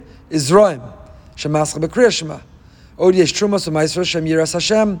lalokim Izroim shemascha b'kriyas shema. Od yesh trumas u'maisra shem yiras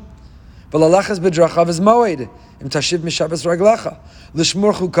Hashem. V'lalachas b'drachav is moed. Im tashiv mishabes raglecha.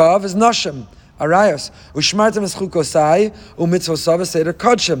 L'shmur chukav is nashim. Arayos. U'shmartem es chukosai u'mitzvosav is seder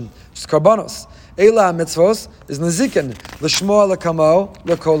kodshim. Just karbanos. Eila mitzvos is nezikin. L'shmo l'kamo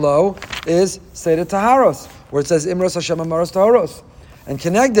l'kolo is seder taharos. Where it says imros Hashem amaros taharos. And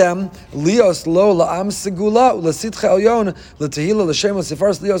connect them, lios lo la'am segula u'lasitcha elyon l'tehila l'shem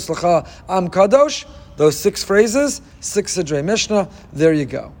l'sifaris lios l'cha am kadosh. Those 6 phrases, 6 Sidrei Mishnah, there you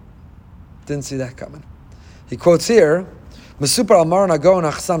go. Didn't see that coming. He quotes here, Mesupar al Maran Agon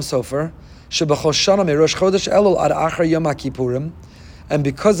Achsam Sofer, Shebachol Shana Merosh Chodesh Elul Ad Achar Yom HaKippurim, and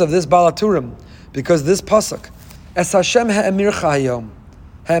because of this Balaturim, because this pasuk, Es Hashem ha'emircha hayom,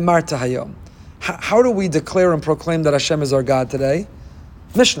 ha'emarta hayom. How do we declare and proclaim that Hashem is our God today?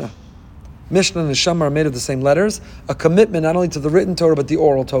 Mishnah. Mishnah and Neshama are made of the same letters. A commitment not only to the written Torah but the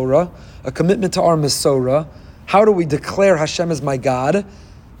oral Torah. A commitment to our Mesorah. How do we declare Hashem is my God?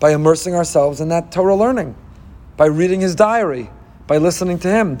 By immersing ourselves in that Torah learning. By reading His diary. By listening to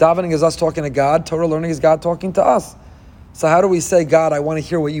Him. Davening is us talking to God. Torah learning is God talking to us. So how do we say, God, I want to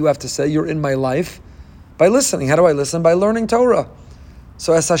hear what you have to say. You're in my life. By listening. How do I listen? By learning Torah.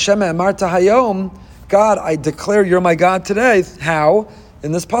 So as Hashem emarta hayom, God, I declare you're my God today. How?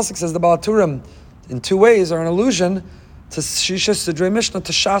 In this pasuk says the Balaturim, in 2 ways, are an allusion to Shisha Sidrei Mishnah,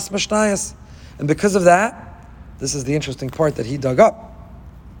 to Shas Mishnayos. And because of that, this is the interesting part that he dug up.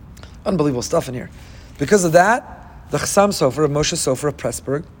 Unbelievable stuff in here. Because of that, the Chassam Sofer of Moshe Sofer of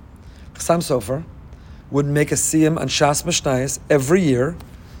Pressburg, Chassam Sofer, would make a siyum on Shas Mishnayos every year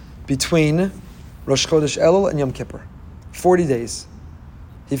between Rosh Chodesh Elul and Yom Kippur. 40 days.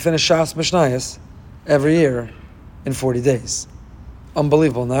 He finished Shas Mishnayos every year in 40 days.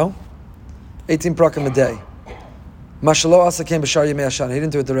 Unbelievable, no? 18 prakim a day. Mashalo Asa came b'shar Yemei Hashanah. He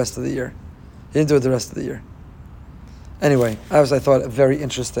didn't do it the rest of the year. Anyway, I thought a very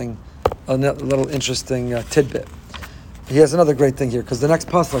interesting, a little interesting tidbit. He has another great thing here, because the next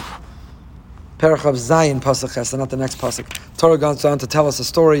pasuk, Parachav Zayin pasuk Ches, not the next pasuk. Torah goes on to tell us a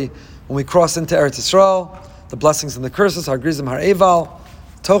story when we cross into Eretz Yisrael, the blessings and the curses, Har Grizim, Har Eval,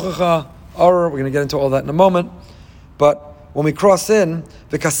 Tochacha, Arur. We're going to get into all that in a moment, but when we cross in,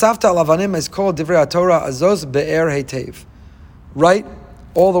 the Kasavta Alavanim is called Divrei HaTorah Azos Be'er Heitev. Write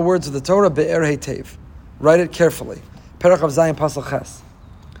all the words of the Torah Be'er Heitev. Write it carefully. Perach of Zayin Pasal Ches.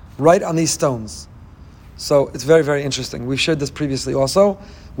 Write on these stones. So it's very, very interesting. We've shared this previously also.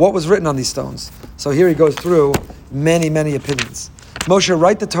 What was written on these stones? So here he goes through many, many opinions. Moshe,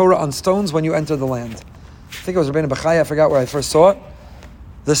 write the Torah on stones when you enter the land. I think it was Rabbeinu Bechaya, I forgot where I first saw it.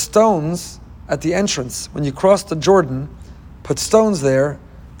 The stones at the entrance, when you cross the Jordan, put stones there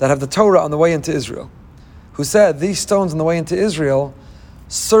that have the Torah on the way into Israel. Who said these stones on the way into Israel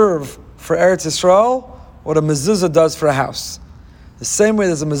serve for Eretz Yisrael what a mezuzah does for a house. The same way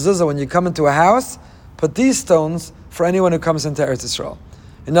there's a mezuzah when you come into a house, put these stones for anyone who comes into Eretz Yisrael.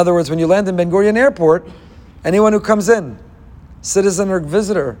 In other words, when you land in Ben Gurion Airport, anyone who comes in, citizen or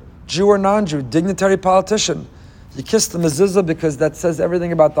visitor, Jew or non-Jew, dignitary, politician, you kiss the mezuzah because that says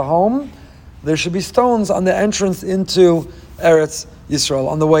everything about the home. There should be stones on the entrance into Eretz Yisrael,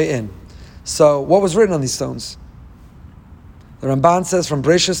 on the way in. So, what was written on these stones? The Ramban says, from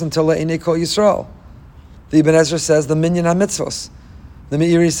Bereshis until Le'inei Kol Yisrael. The Ibn Ezra says, the Minyan HaMitzvos. The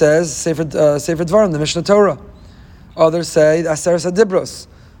Meiri says, Sefer Dvarim, the Mishnah Torah. Others say, Aseres HaDibros.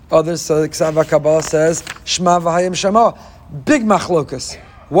 Others, Ksav HaKabbalah says, Shema V'Hayim Shema. Big machlokas.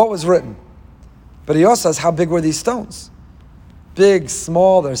 What was written? But he also says, how big were these stones? Big,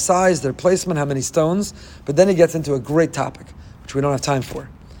 small, their size, their placement, how many stones. But then he gets into a great topic, which we don't have time for.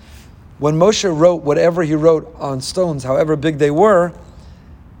 When Moshe wrote whatever he wrote on stones, however big they were,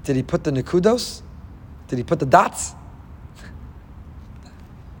 did he put the nekudos? Did he put the dots?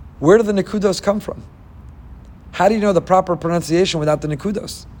 Where do the nekudos come from? How do you know the proper pronunciation without the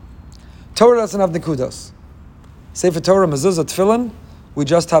nekudos? Torah doesn't have nekudos. Sefer Torah, mezuzah, tefillin, we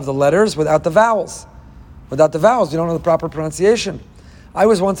just have the letters without the vowels. Without the vowels, you don't know the proper pronunciation. I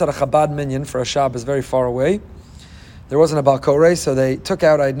was once at a Chabad minyan for a Shabbos very far away. There wasn't a Baal Koreh, so they took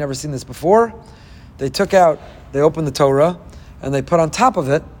out, I'd never seen this before, they opened the Torah, and they put on top of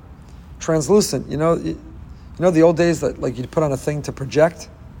it, translucent, you know the old days that like you'd put on a thing to project,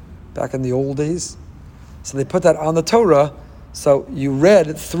 back in the old days? So they put that on the Torah, so you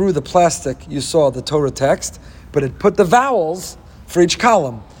read through the plastic, you saw the Torah text, but it put the vowels for each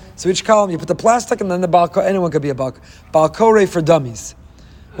column. So each column you put the plastic, and then the Baal Koreh, anyone could be a Baal Koreh for dummies.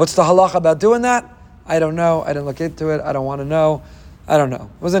 What's the halacha about doing that? I don't know. I didn't look into it. I don't want to know. I don't know.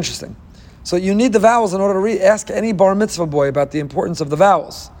 It was interesting. So you need the vowels in order to ask any bar mitzvah boy about the importance of the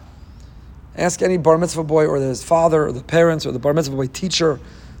vowels. Ask any bar mitzvah boy or his father or the parents or the bar mitzvah boy teacher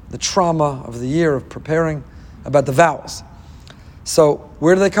the trauma of the year of preparing about the vowels. So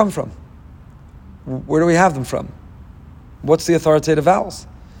where do they come from? Where do we have them from? What's the authoritative vowels?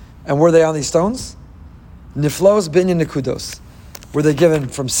 And were they on these stones? Niflos binyan nekudos. Were they given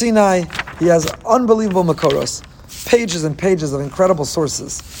from Sinai? He has unbelievable makoros, pages and pages of incredible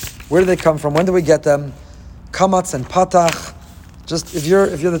sources. Where do they come from? When do we get them? Kamatz and Patach. Just if you're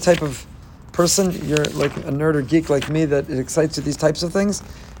the type of person, you're like a nerd or geek like me that it excites you, these types of things,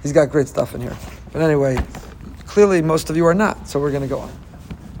 he's got great stuff in here. But anyway, clearly most of you are not, so we're going to go on.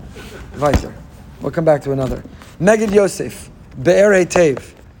 Weiter. We'll come back to another. Megid Yosef, Be'er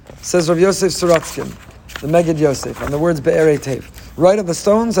Tev, says Rav Yosef Suratskin, the Megid Yosef, and the words Be'er Tev. Right on the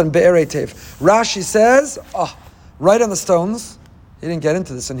stones and Be'er Tev. Rashi says, right on the stones. He didn't get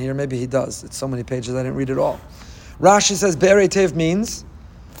into this in here, maybe he does. It's so many pages, I didn't read it all. Rashi says Be'er Tev means,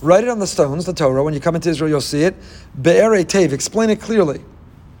 write it on the stones, the Torah. When you come into Israel, you'll see it. Be'er Tev, explain it clearly.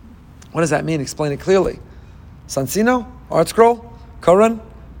 What does that mean, explain it clearly? Sansino? Art Scroll? Koran?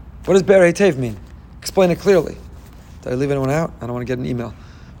 What does Be'er Tev mean? Explain it clearly. Did I leave anyone out? I don't want to get an email.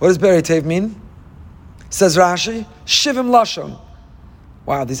 What does Be'er Tev mean? Says Rashi, Shivim Lashon.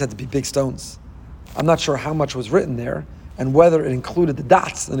 Wow, these had to be big stones. I'm not sure how much was written there, and whether it included the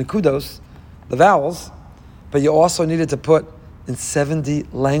dots, the nekudos, the vowels, but you also needed to put in 70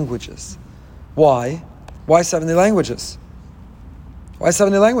 languages. Why? Why 70 languages? Why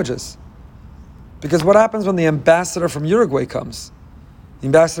 70 languages? Because what happens when the ambassador from Uruguay comes? The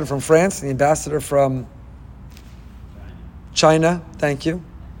ambassador from France, the ambassador from China, thank you.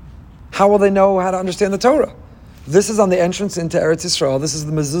 How will they know how to understand the Torah? This is on the entrance into Eretz Yisrael. This is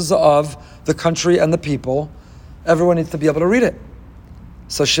the mezuzah of the country and the people. Everyone needs to be able to read it.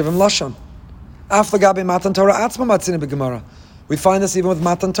 So Shivim Lashon. Af l'gabi Matan Torah atzma matzina b'Gemara. We find this even with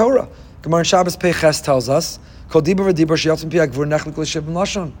Matan Torah. Gemara in Shabbos Peiches tells us, Kol dibur v'dibur sheyotzim pi hagvur nechlik l'shivim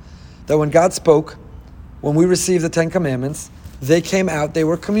lashon. That when God spoke, when we received the Ten Commandments, they came out, they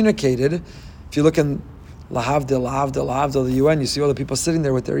were communicated. If you look in Lahavdil, the UN, you see all the people sitting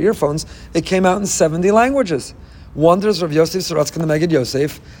there with their earphones. It came out in 70 languages. Wonders of Yosef Suratskin, the Megid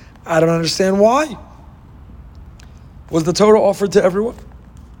Yosef. I don't understand why. Was the Torah offered to everyone?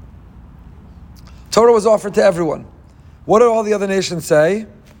 Torah was offered to everyone. What did all the other nations say?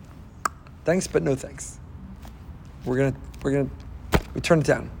 Thanks, but no thanks. We turn it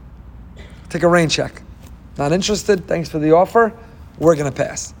down. Take a rain check. Not interested, thanks for the offer, we're going to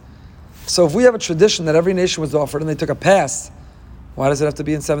pass. So if we have a tradition that every nation was offered and they took a pass, why does it have to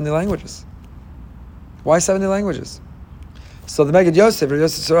be in 70 languages? Why 70 languages? So the Megid Yosef,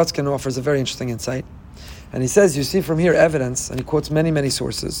 Yosef Suratskin, offers a very interesting insight. And he says, you see from here evidence, and he quotes many, many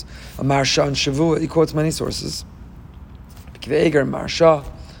sources. A Maharsha and Shavua, he quotes many sources. Eger, Maharsha.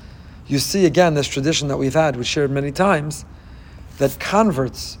 You see again this tradition that we've had, we shared many times, that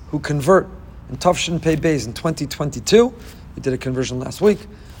converts who convert in Tafshin Pei Beis in 2022, we did a conversion last week,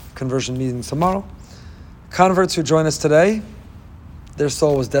 conversion meeting tomorrow. Converts who join us today, their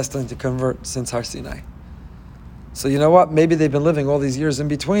soul was destined to convert since Har Sinai. So you know what? Maybe they've been living all these years in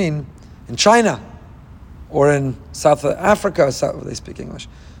between in China or in South Africa. They speak English.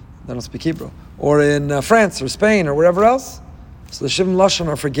 They don't speak Hebrew. Or in France or Spain or wherever else. So the Shivim Lashon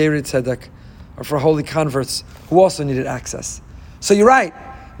are for Geirei Tzedek, or for holy converts who also needed access. So you're right.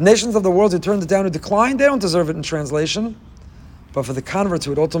 Nations of the world who turned it down, who declined, they don't deserve it in translation. But for the converts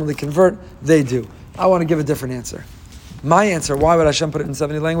who would ultimately convert, they do. I want to give a different answer. My answer, why would Hashem put it in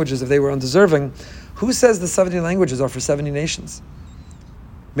 70 languages if they were undeserving? Who says the 70 languages are for 70 nations?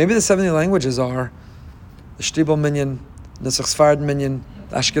 Maybe the 70 languages are the Shtibel Minyan, the Nusach Sfard Minyan,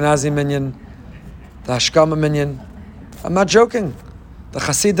 the Ashkenazi Minyan, the Hashkama Minyan. I'm not joking. The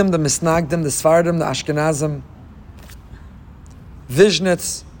Hasidim, the Misnagdim, the Sfardim, the Ashkenazim,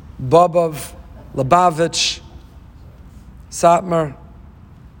 Vizhnitz, Bobov, Lubavitch, Satmar,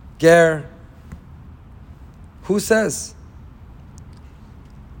 Ger. Who says?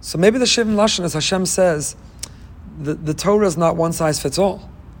 So maybe the Shivim Lashon, as Hashem says, the Torah is not one size fits all.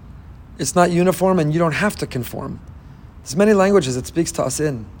 It's not uniform and you don't have to conform. There's many languages it speaks to us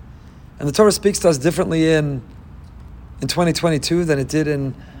in. And the Torah speaks to us differently in 2022 than it did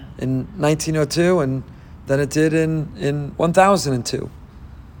in 1902 and than it did in 1002.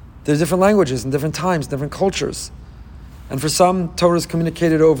 There's different languages and different times, different cultures. And for some, Torah is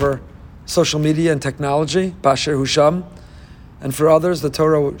communicated over social media and technology, Basher Husham. And for others, the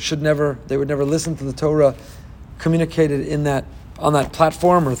Torah they would never listen to the Torah communicated on that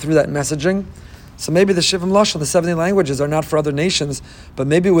platform or through that messaging. So maybe the Shivim Lashon, the 70 languages, are not for other nations, but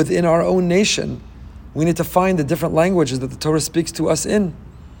maybe within our own nation, we need to find the different languages that the Torah speaks to us in.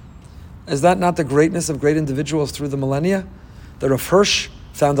 Is that not the greatness of great individuals through the millennia? That Rav Hirsch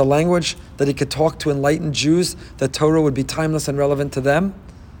found a language that he could talk to enlightened Jews, that Torah would be timeless and relevant to them.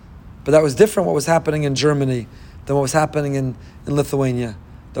 But that was different what was happening in Germany than what was happening in Lithuania,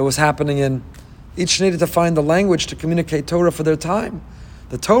 that was happening in... Each needed to find the language to communicate Torah for their time.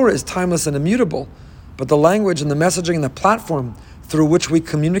 The Torah is timeless and immutable, but the language and the messaging and the platform through which we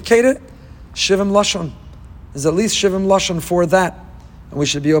communicate it, Shivim Lashon, is at least Shivim Lashon for that, and we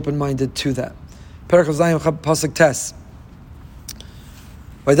should be open-minded to that. Perek of Zayim Pasuk Tes.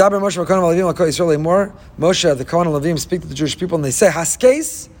 Vaydaber Moshe v'Kohanim v'Levim l'Kol Yisrael Lemor. Moshe, the Kohen and Levim, speak to the Jewish people, and they say,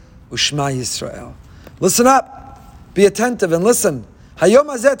 Haskes u'Shma Yisrael. Listen up, be attentive and listen. Hayom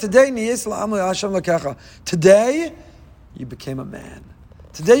hazeh, today, you became a man.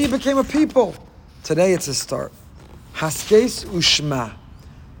 Today you became a people. Today it's a start. Haskes u'Shma.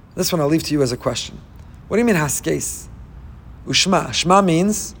 This one I'll leave to you as a question. What do you mean Haskes? U'Shma. Shma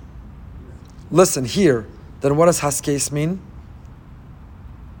means, listen, hear. Then what does Haskes mean?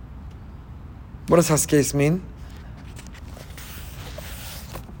 What does Haskes mean?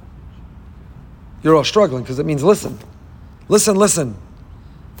 You're all struggling because it means listen. Listen, listen.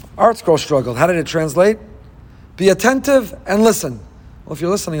 Art Scroll struggled. How did it translate? Be attentive and listen. Well, if you're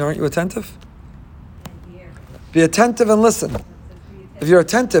listening, aren't you attentive? Be attentive and listen. If you're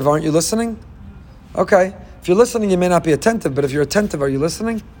attentive, aren't you listening? Okay. If you're listening, you may not be attentive, but if you're attentive, are you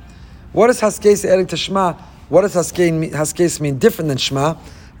listening? What is Haskes adding to Shema? What does Haskes mean different than Shema?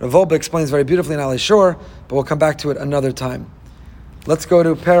 Rav Wolbe explains very beautifully in Alei Shor, but we'll come back to it another time. Let's go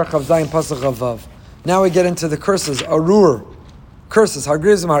to Perek Chav Zayin Pasuk Vav. Now we get into the curses. Arur. Curses.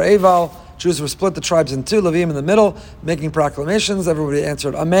 Hargrizim, Har-Eval. Jews were split the tribes in two. Levim in the middle, making proclamations. Everybody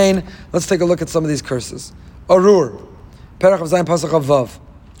answered Amen. Let's take a look at some of these curses. Arur. Perek Chav Zayin Pasuk Vav.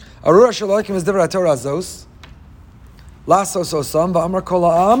 Arur asher lo yakim es divrei Torah azos. Lasos osam v'amar kol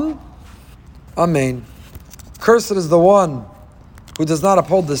ha'am. Amen. Cursed is the one who does not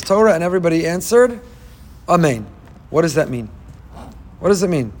uphold this Torah, and everybody answered Amen. What does that mean? What does it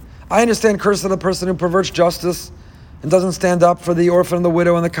mean? I understand cursed is the person who perverts justice and doesn't stand up for the orphan and the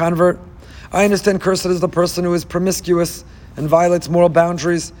widow and the convert. I understand cursed is the person who is promiscuous and violates moral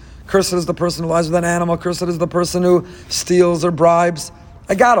boundaries. Cursed is the person who lies with an animal. Cursed is the person who steals or bribes.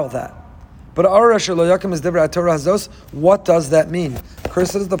 I got all that. But what does that mean?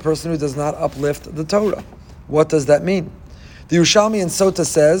 Cursed is the person who does not uplift the Torah. What does that mean? The Yerushalmi in Sota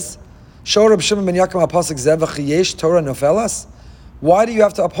says, Torah nofelas. Why do you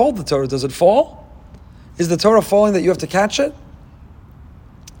have to uphold the Torah? Does it fall? Is the Torah falling that you have to catch it?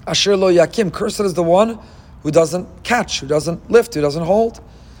 Asher lo yakim. Cursed is the one who doesn't catch, who doesn't lift, who doesn't hold.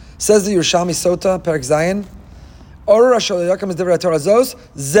 Says the Yerushalmi Sota, Perek Zayin, Orur asher lo yakim is divrei Torah zos,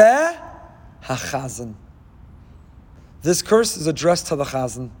 zeh hachazan. This curse is addressed to the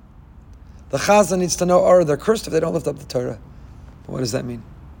chazan. The chazan needs to know, or they're cursed if they don't lift up the Torah. What does that mean?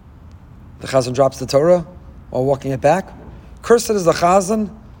 The chazan drops the Torah while walking it back? Cursed is the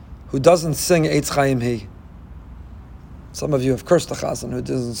chazan who doesn't sing Eitz Chaim Hi. Some of you have cursed the chazan who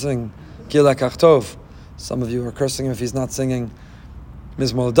doesn't sing Gilak Achtov. Some of you are cursing him if he's not singing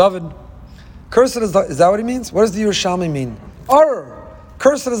Mizmor David. Cursed is that what he means? What does the Yerushalmi mean? Or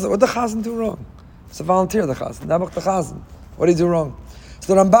cursed is what did the chazan do wrong? It's a volunteer, the chazan. Nabach the chazan. What did he do wrong?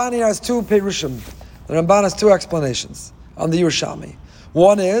 So the Ramban here has two perushim. The Ramban has two explanations on the Yerushalmi.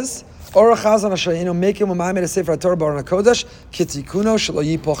 One is Or chazan asher make him a sefer Torah b'Aron HaKodesh kitikuno shelo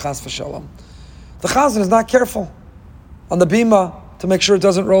yipol chas v'shalom. The chazan is not careful. on the bima to make sure it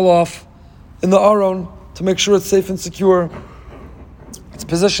doesn't roll off, in the aron to make sure it's safe and secure. It's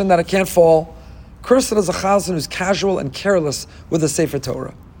positioned that it can't fall. Cursed is a chazan who's casual and careless with the Sefer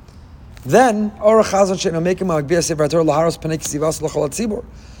Torah. Then, cursed is the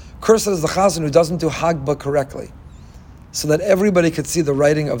chazan who doesn't do Hagbah correctly, so that everybody could see the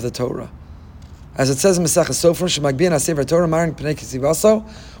writing of the Torah. As it says in Masechah Sofrim, Torah,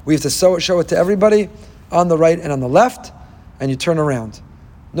 we have to show it to everybody on the right and on the left, and you turn around.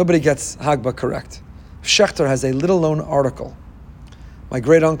 Nobody gets Hagbah correct. Schechter has a little-known article. My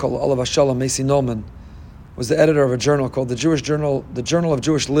great-uncle, Olav Hashalom Macy Nolman, was the editor of a journal called the Journal of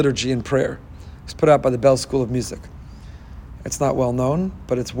Jewish Liturgy and Prayer. It was put out by the Bell School of Music. It's not well known,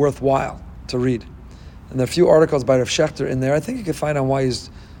 but it's worthwhile to read. And there are a few articles by Rav Schechter in there. I think you can find on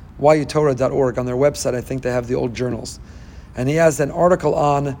yutorah.org on their website. I think they have the old journals. And he has an article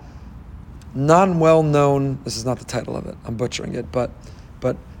on non-well-known, this is not the title of it, I'm butchering it, but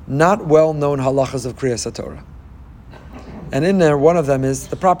not well-known halachas of Kriyas HaTorah. And in there, one of them is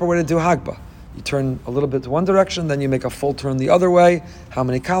the proper way to do Hagbah. You turn a little bit to one direction, then you make a full turn the other way. How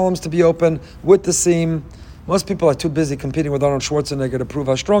many columns to be open with the seam. Most people are too busy competing with Arnold Schwarzenegger to prove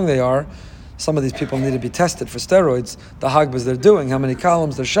how strong they are. Some of these people need to be tested for steroids. The Hagbahs they're doing, how many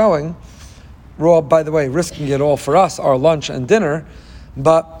columns they're showing. We're all, by the way, risking it all for us, our lunch and dinner.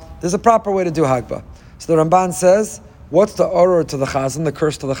 But there's a proper way to do Hagbah. So the Ramban says, what's the oror to the chazan, the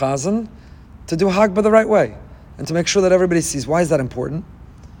curse to the chazan? To do Hagbah the right way. And to make sure that everybody sees. Why is that important?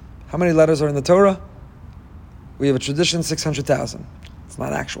 How many letters are in the Torah? We have a tradition, 600,000. It's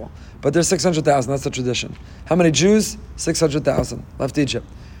not actual. But there's 600,000, that's the tradition. How many Jews? 600,000. Left Egypt.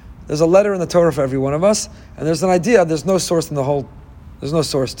 There's a letter in the Torah for every one of us, and there's an idea, there's no source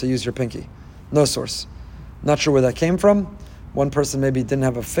to use your pinky. No source. Not sure where that came from. One person maybe didn't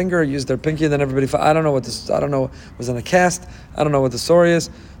have a finger, used their pinky, and then everybody, I don't know, was in a cast. I don't know what the story is.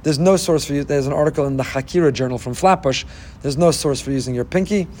 There's no source for you. There's an article in the Hakira journal from Flatbush. There's no source for using your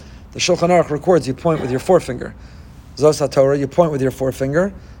pinky. The Shulchan Aruch records you point with your forefinger. Zos HaTorah, you point with your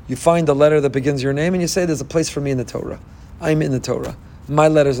forefinger. You find the letter that begins your name, and you say, there's a place for me in the Torah. I'm in the Torah. My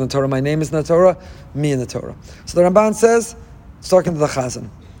letter's in the Torah. My name is in the Torah. Me in the Torah. So the Ramban says, it's talking to the Chazan.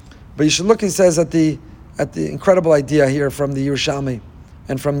 But you should look, he says, at the incredible idea here from the Yerushalmi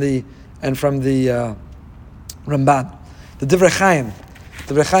and from the Ramban. The Divrei Chaim.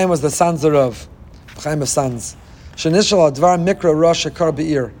 Divrei Chaim was the sons of Chaim of sons. Shenishal Advar Mikra Rosh Shekar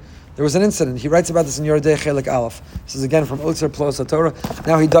Be'ir. There was an incident. He writes about this in Yoreh De'ah Chelik Aleph. This is again from Otzer Plos HaTorah.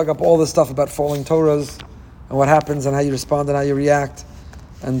 Now he dug up all this stuff about falling Torahs and what happens and how you respond and how you react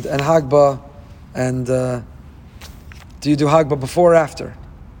and Hagbah and do you do Hagbah before or after?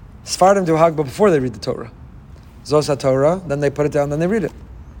 Sfardim do Hagbah before they read the Torah. Zos HaTorah, then they put it down, then they read it.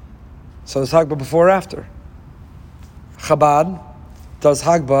 So it's Hagbah before or after. Chabad does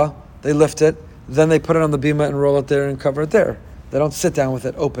Hagbah, they lift it, then they put it on the bima and roll it there and cover it there. They don't sit down with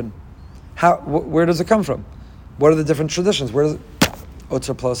it open. Where does it come from? What are the different traditions? Where does it?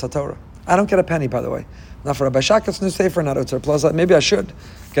 Otzer Plos HaTorah. I don't get a penny, by the way. Not for Rabbi Shakat's new sefer, not Otzer Plos. Maybe I should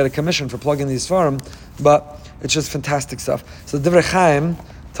get a commission for plugging these forum, but it's just fantastic stuff. So the Divrei Chaim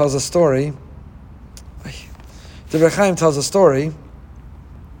tells a story. Divrei Chaim tells a story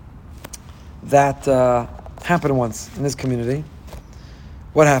that happened once in his community.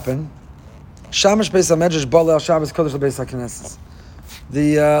 What happened? Shamash Beis HaMedrash Balei Al Shabbos Kodesh Beis HaKnesses.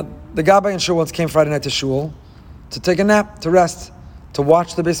 The Gabbai in Shul once came Friday night to Shul to take a nap, to rest, to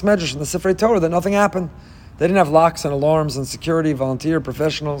watch the Beis Medrash and the Sifrei Torah, that nothing happened. They didn't have locks and alarms and security, volunteer,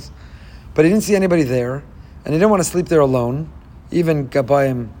 professionals. But he didn't see anybody there, and he didn't want to sleep there alone. Even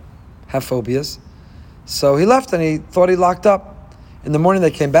Gabbayim have phobias. So he left and he thought he locked up. In the morning they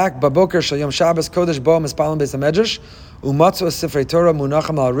came back. Baboker Shayom Shabbos Kodesh Bo Mispalim Beis HaMedrash Umatzu Sifrei Torah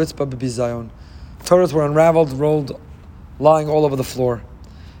Munacham Al Ritzba B'Bizayon. Torahs were unraveled, rolled, lying all over the floor.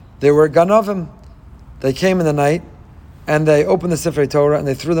 They were Ganovim. They came in the night and they opened the Sifrei Torah and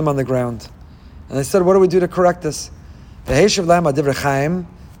they threw them on the ground. And they said, what do we do to correct this? The Heishav Lam Divrei Chaim,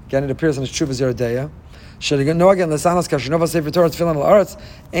 again it appears in his Tshuvas Yoreh De'ah. No again, Lesanos Kashinova Sefer Torah Tefillin Al Aretz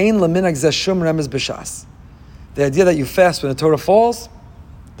Ein Leminag Zeh Shum Remez B'Shas. The idea that you fast when the Torah falls,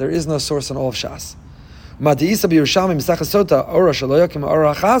 there is no source in all of Shas. Ma'diisa b'Yerushalmi Mesachas Sota Ora Shelo Yakim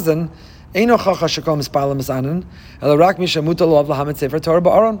Ora Chazan Eino Chacha Shekol Mispalim Misanin Ela Rak Misha Mutal Lov Lahamet Sefer Torah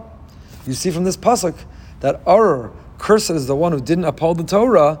Ba'aron. You see from this pasuk that Ur, cursed is the one who didn't uphold the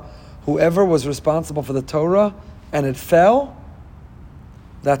Torah. Whoever was responsible for the Torah and it fell,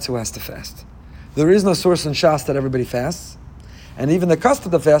 that's who has to fast. There is no source in Shas that everybody fasts. And even the custom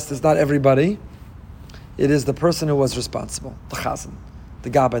of the fast is not everybody. It is the person who was responsible. The Chazan, the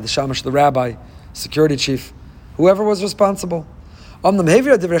Gabbai, the Shamash, the Rabbi, security chief. Whoever was responsible.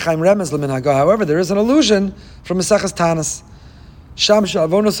 However, there is an allusion from Maseches Tanis.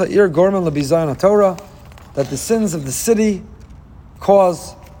 That the sins of the city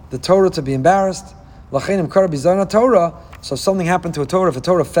cause the Torah to be embarrassed. So if something happened to a Torah, if a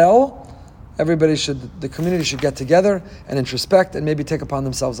Torah fell, the community should get together and introspect and maybe take upon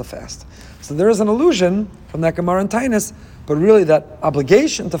themselves a fast. So there is an allusion from that Gemara in Tainus, but really that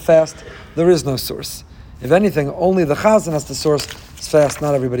obligation to fast, there is no source. If anything, only the Chazan has to source his fast,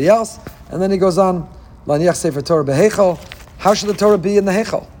 not everybody else. And then he goes on, Laniach Sefer Torah Behechel. How should the Torah be in the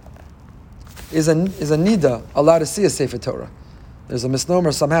Hechel? Is a nida allowed to see a Sefer Torah? There's a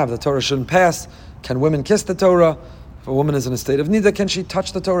misnomer some have. The Torah shouldn't pass. Can women kiss the Torah? If a woman is in a state of nida, can she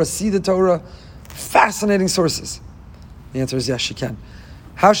touch the Torah, see the Torah? Fascinating sources. The answer is yes, she can.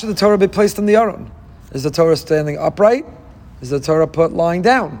 How should the Torah be placed in the Aron? Is the Torah standing upright? Is the Torah put lying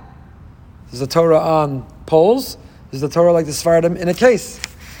down? Is the Torah on poles? Is the Torah like the Sfaradim in a case?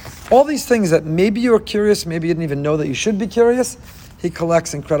 All these things that maybe you were curious, maybe you didn't even know that you should be curious, he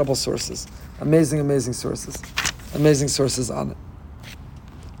collects incredible sources. Amazing sources. Amazing sources on it.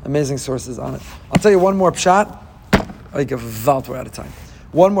 Amazing sources on it. I'll tell you one more pshat. We're out of time.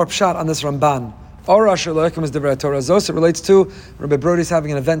 One more pshat on this Ramban. It relates to Rabbi Brody's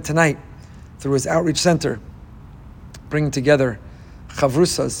having an event tonight through his outreach center, bringing together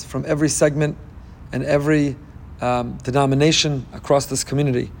chavrusas from every segment and every denomination across this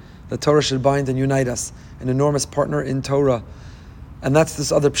community. The Torah should bind and unite us, an enormous partner in Torah. And that's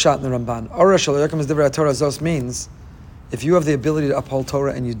this other pshat in the Ramban. Torah Zos means if you have the ability to uphold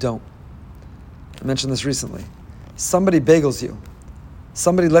Torah and you don't. I mentioned this recently. Somebody bagels you.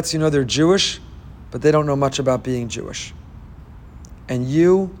 Somebody lets you know they're Jewish, but they don't know much about being Jewish. And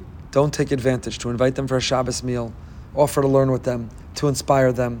you don't take advantage to invite them for a Shabbos meal, offer to learn with them, to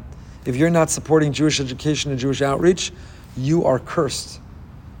inspire them. If you're not supporting Jewish education and Jewish outreach, you are cursed.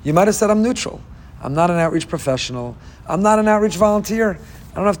 You might have said, I'm neutral. I'm not an outreach professional. I'm not an outreach volunteer.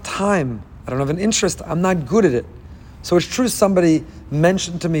 I don't have time. I don't have an interest. I'm not good at it. So it's true somebody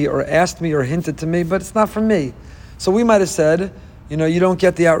mentioned to me or asked me or hinted to me, but it's not for me. So we might have said, you don't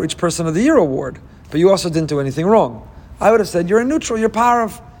get the Outreach Person of the Year award, but you also didn't do anything wrong. I would have said, you're a neutral, you're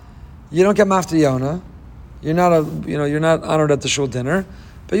parav. You don't get mafta yona. You're not honored at the shul dinner,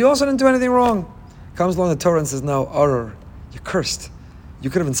 but you also didn't do anything wrong. Comes along the Torah and says, no, you're cursed. You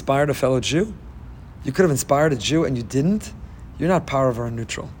could have inspired a fellow Jew. You could have inspired a Jew and you didn't. You're not parav or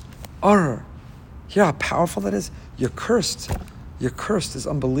neutral. Hear how powerful that is? You're cursed. You're cursed is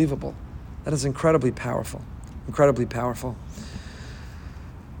unbelievable. That is incredibly powerful. Incredibly powerful.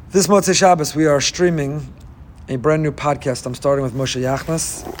 This Motzei Shabbos, we are streaming a brand new podcast I'm starting with Moshe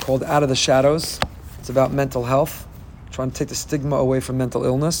Yachnas called Out of the Shadows. It's about mental health, trying to take the stigma away from mental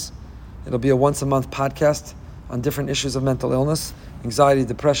illness. It'll be a once-a-month podcast on different issues of mental illness, anxiety,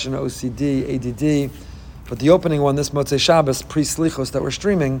 depression, OCD, ADD. But the opening one, this Motzei Shabbos, pre-Slichos that we're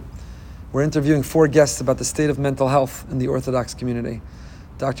streaming, we're interviewing 4 guests about the state of mental health in the Orthodox community.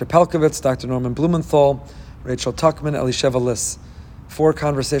 Dr. Pelkovitz, Dr. Norman Blumenthal, Rachel Tuckman, Elisheva Liss. 4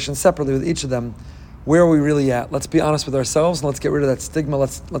 conversations separately with each of them. Where are we really at? Let's be honest with ourselves and let's get rid of that stigma.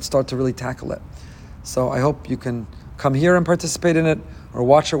 Let's start to really tackle it. So I hope you can come here and participate in it or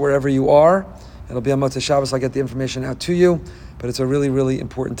watch it wherever you are. It'll be on Motzei Shabbos. I'll get the information out to you. But it's a really, really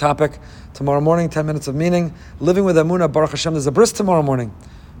important topic. Tomorrow morning, 10 minutes of meaning. Living with Emunah, Baruch Hashem, there's a bris tomorrow morning.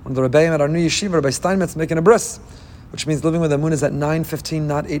 One of the Rebbeim at our new yeshiva, Rabbi Steinmetz, making a bris, which means Living with Emunah is at 9:15,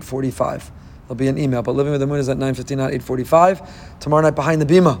 not 8:45. There'll be an email, but Living with Emunah is at 9:15, not 8:45. Tomorrow night behind the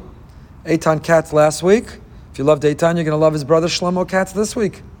Bima. Eitan Katz last week. If you loved Eitan, you're going to love his brother Shlomo Katz this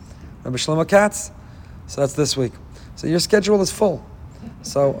week. Rabbi Shlomo Katz. So that's this week. So your schedule is full.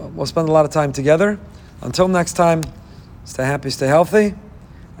 So we'll spend a lot of time together. Until next time, stay happy, stay healthy,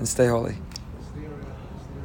 and stay holy.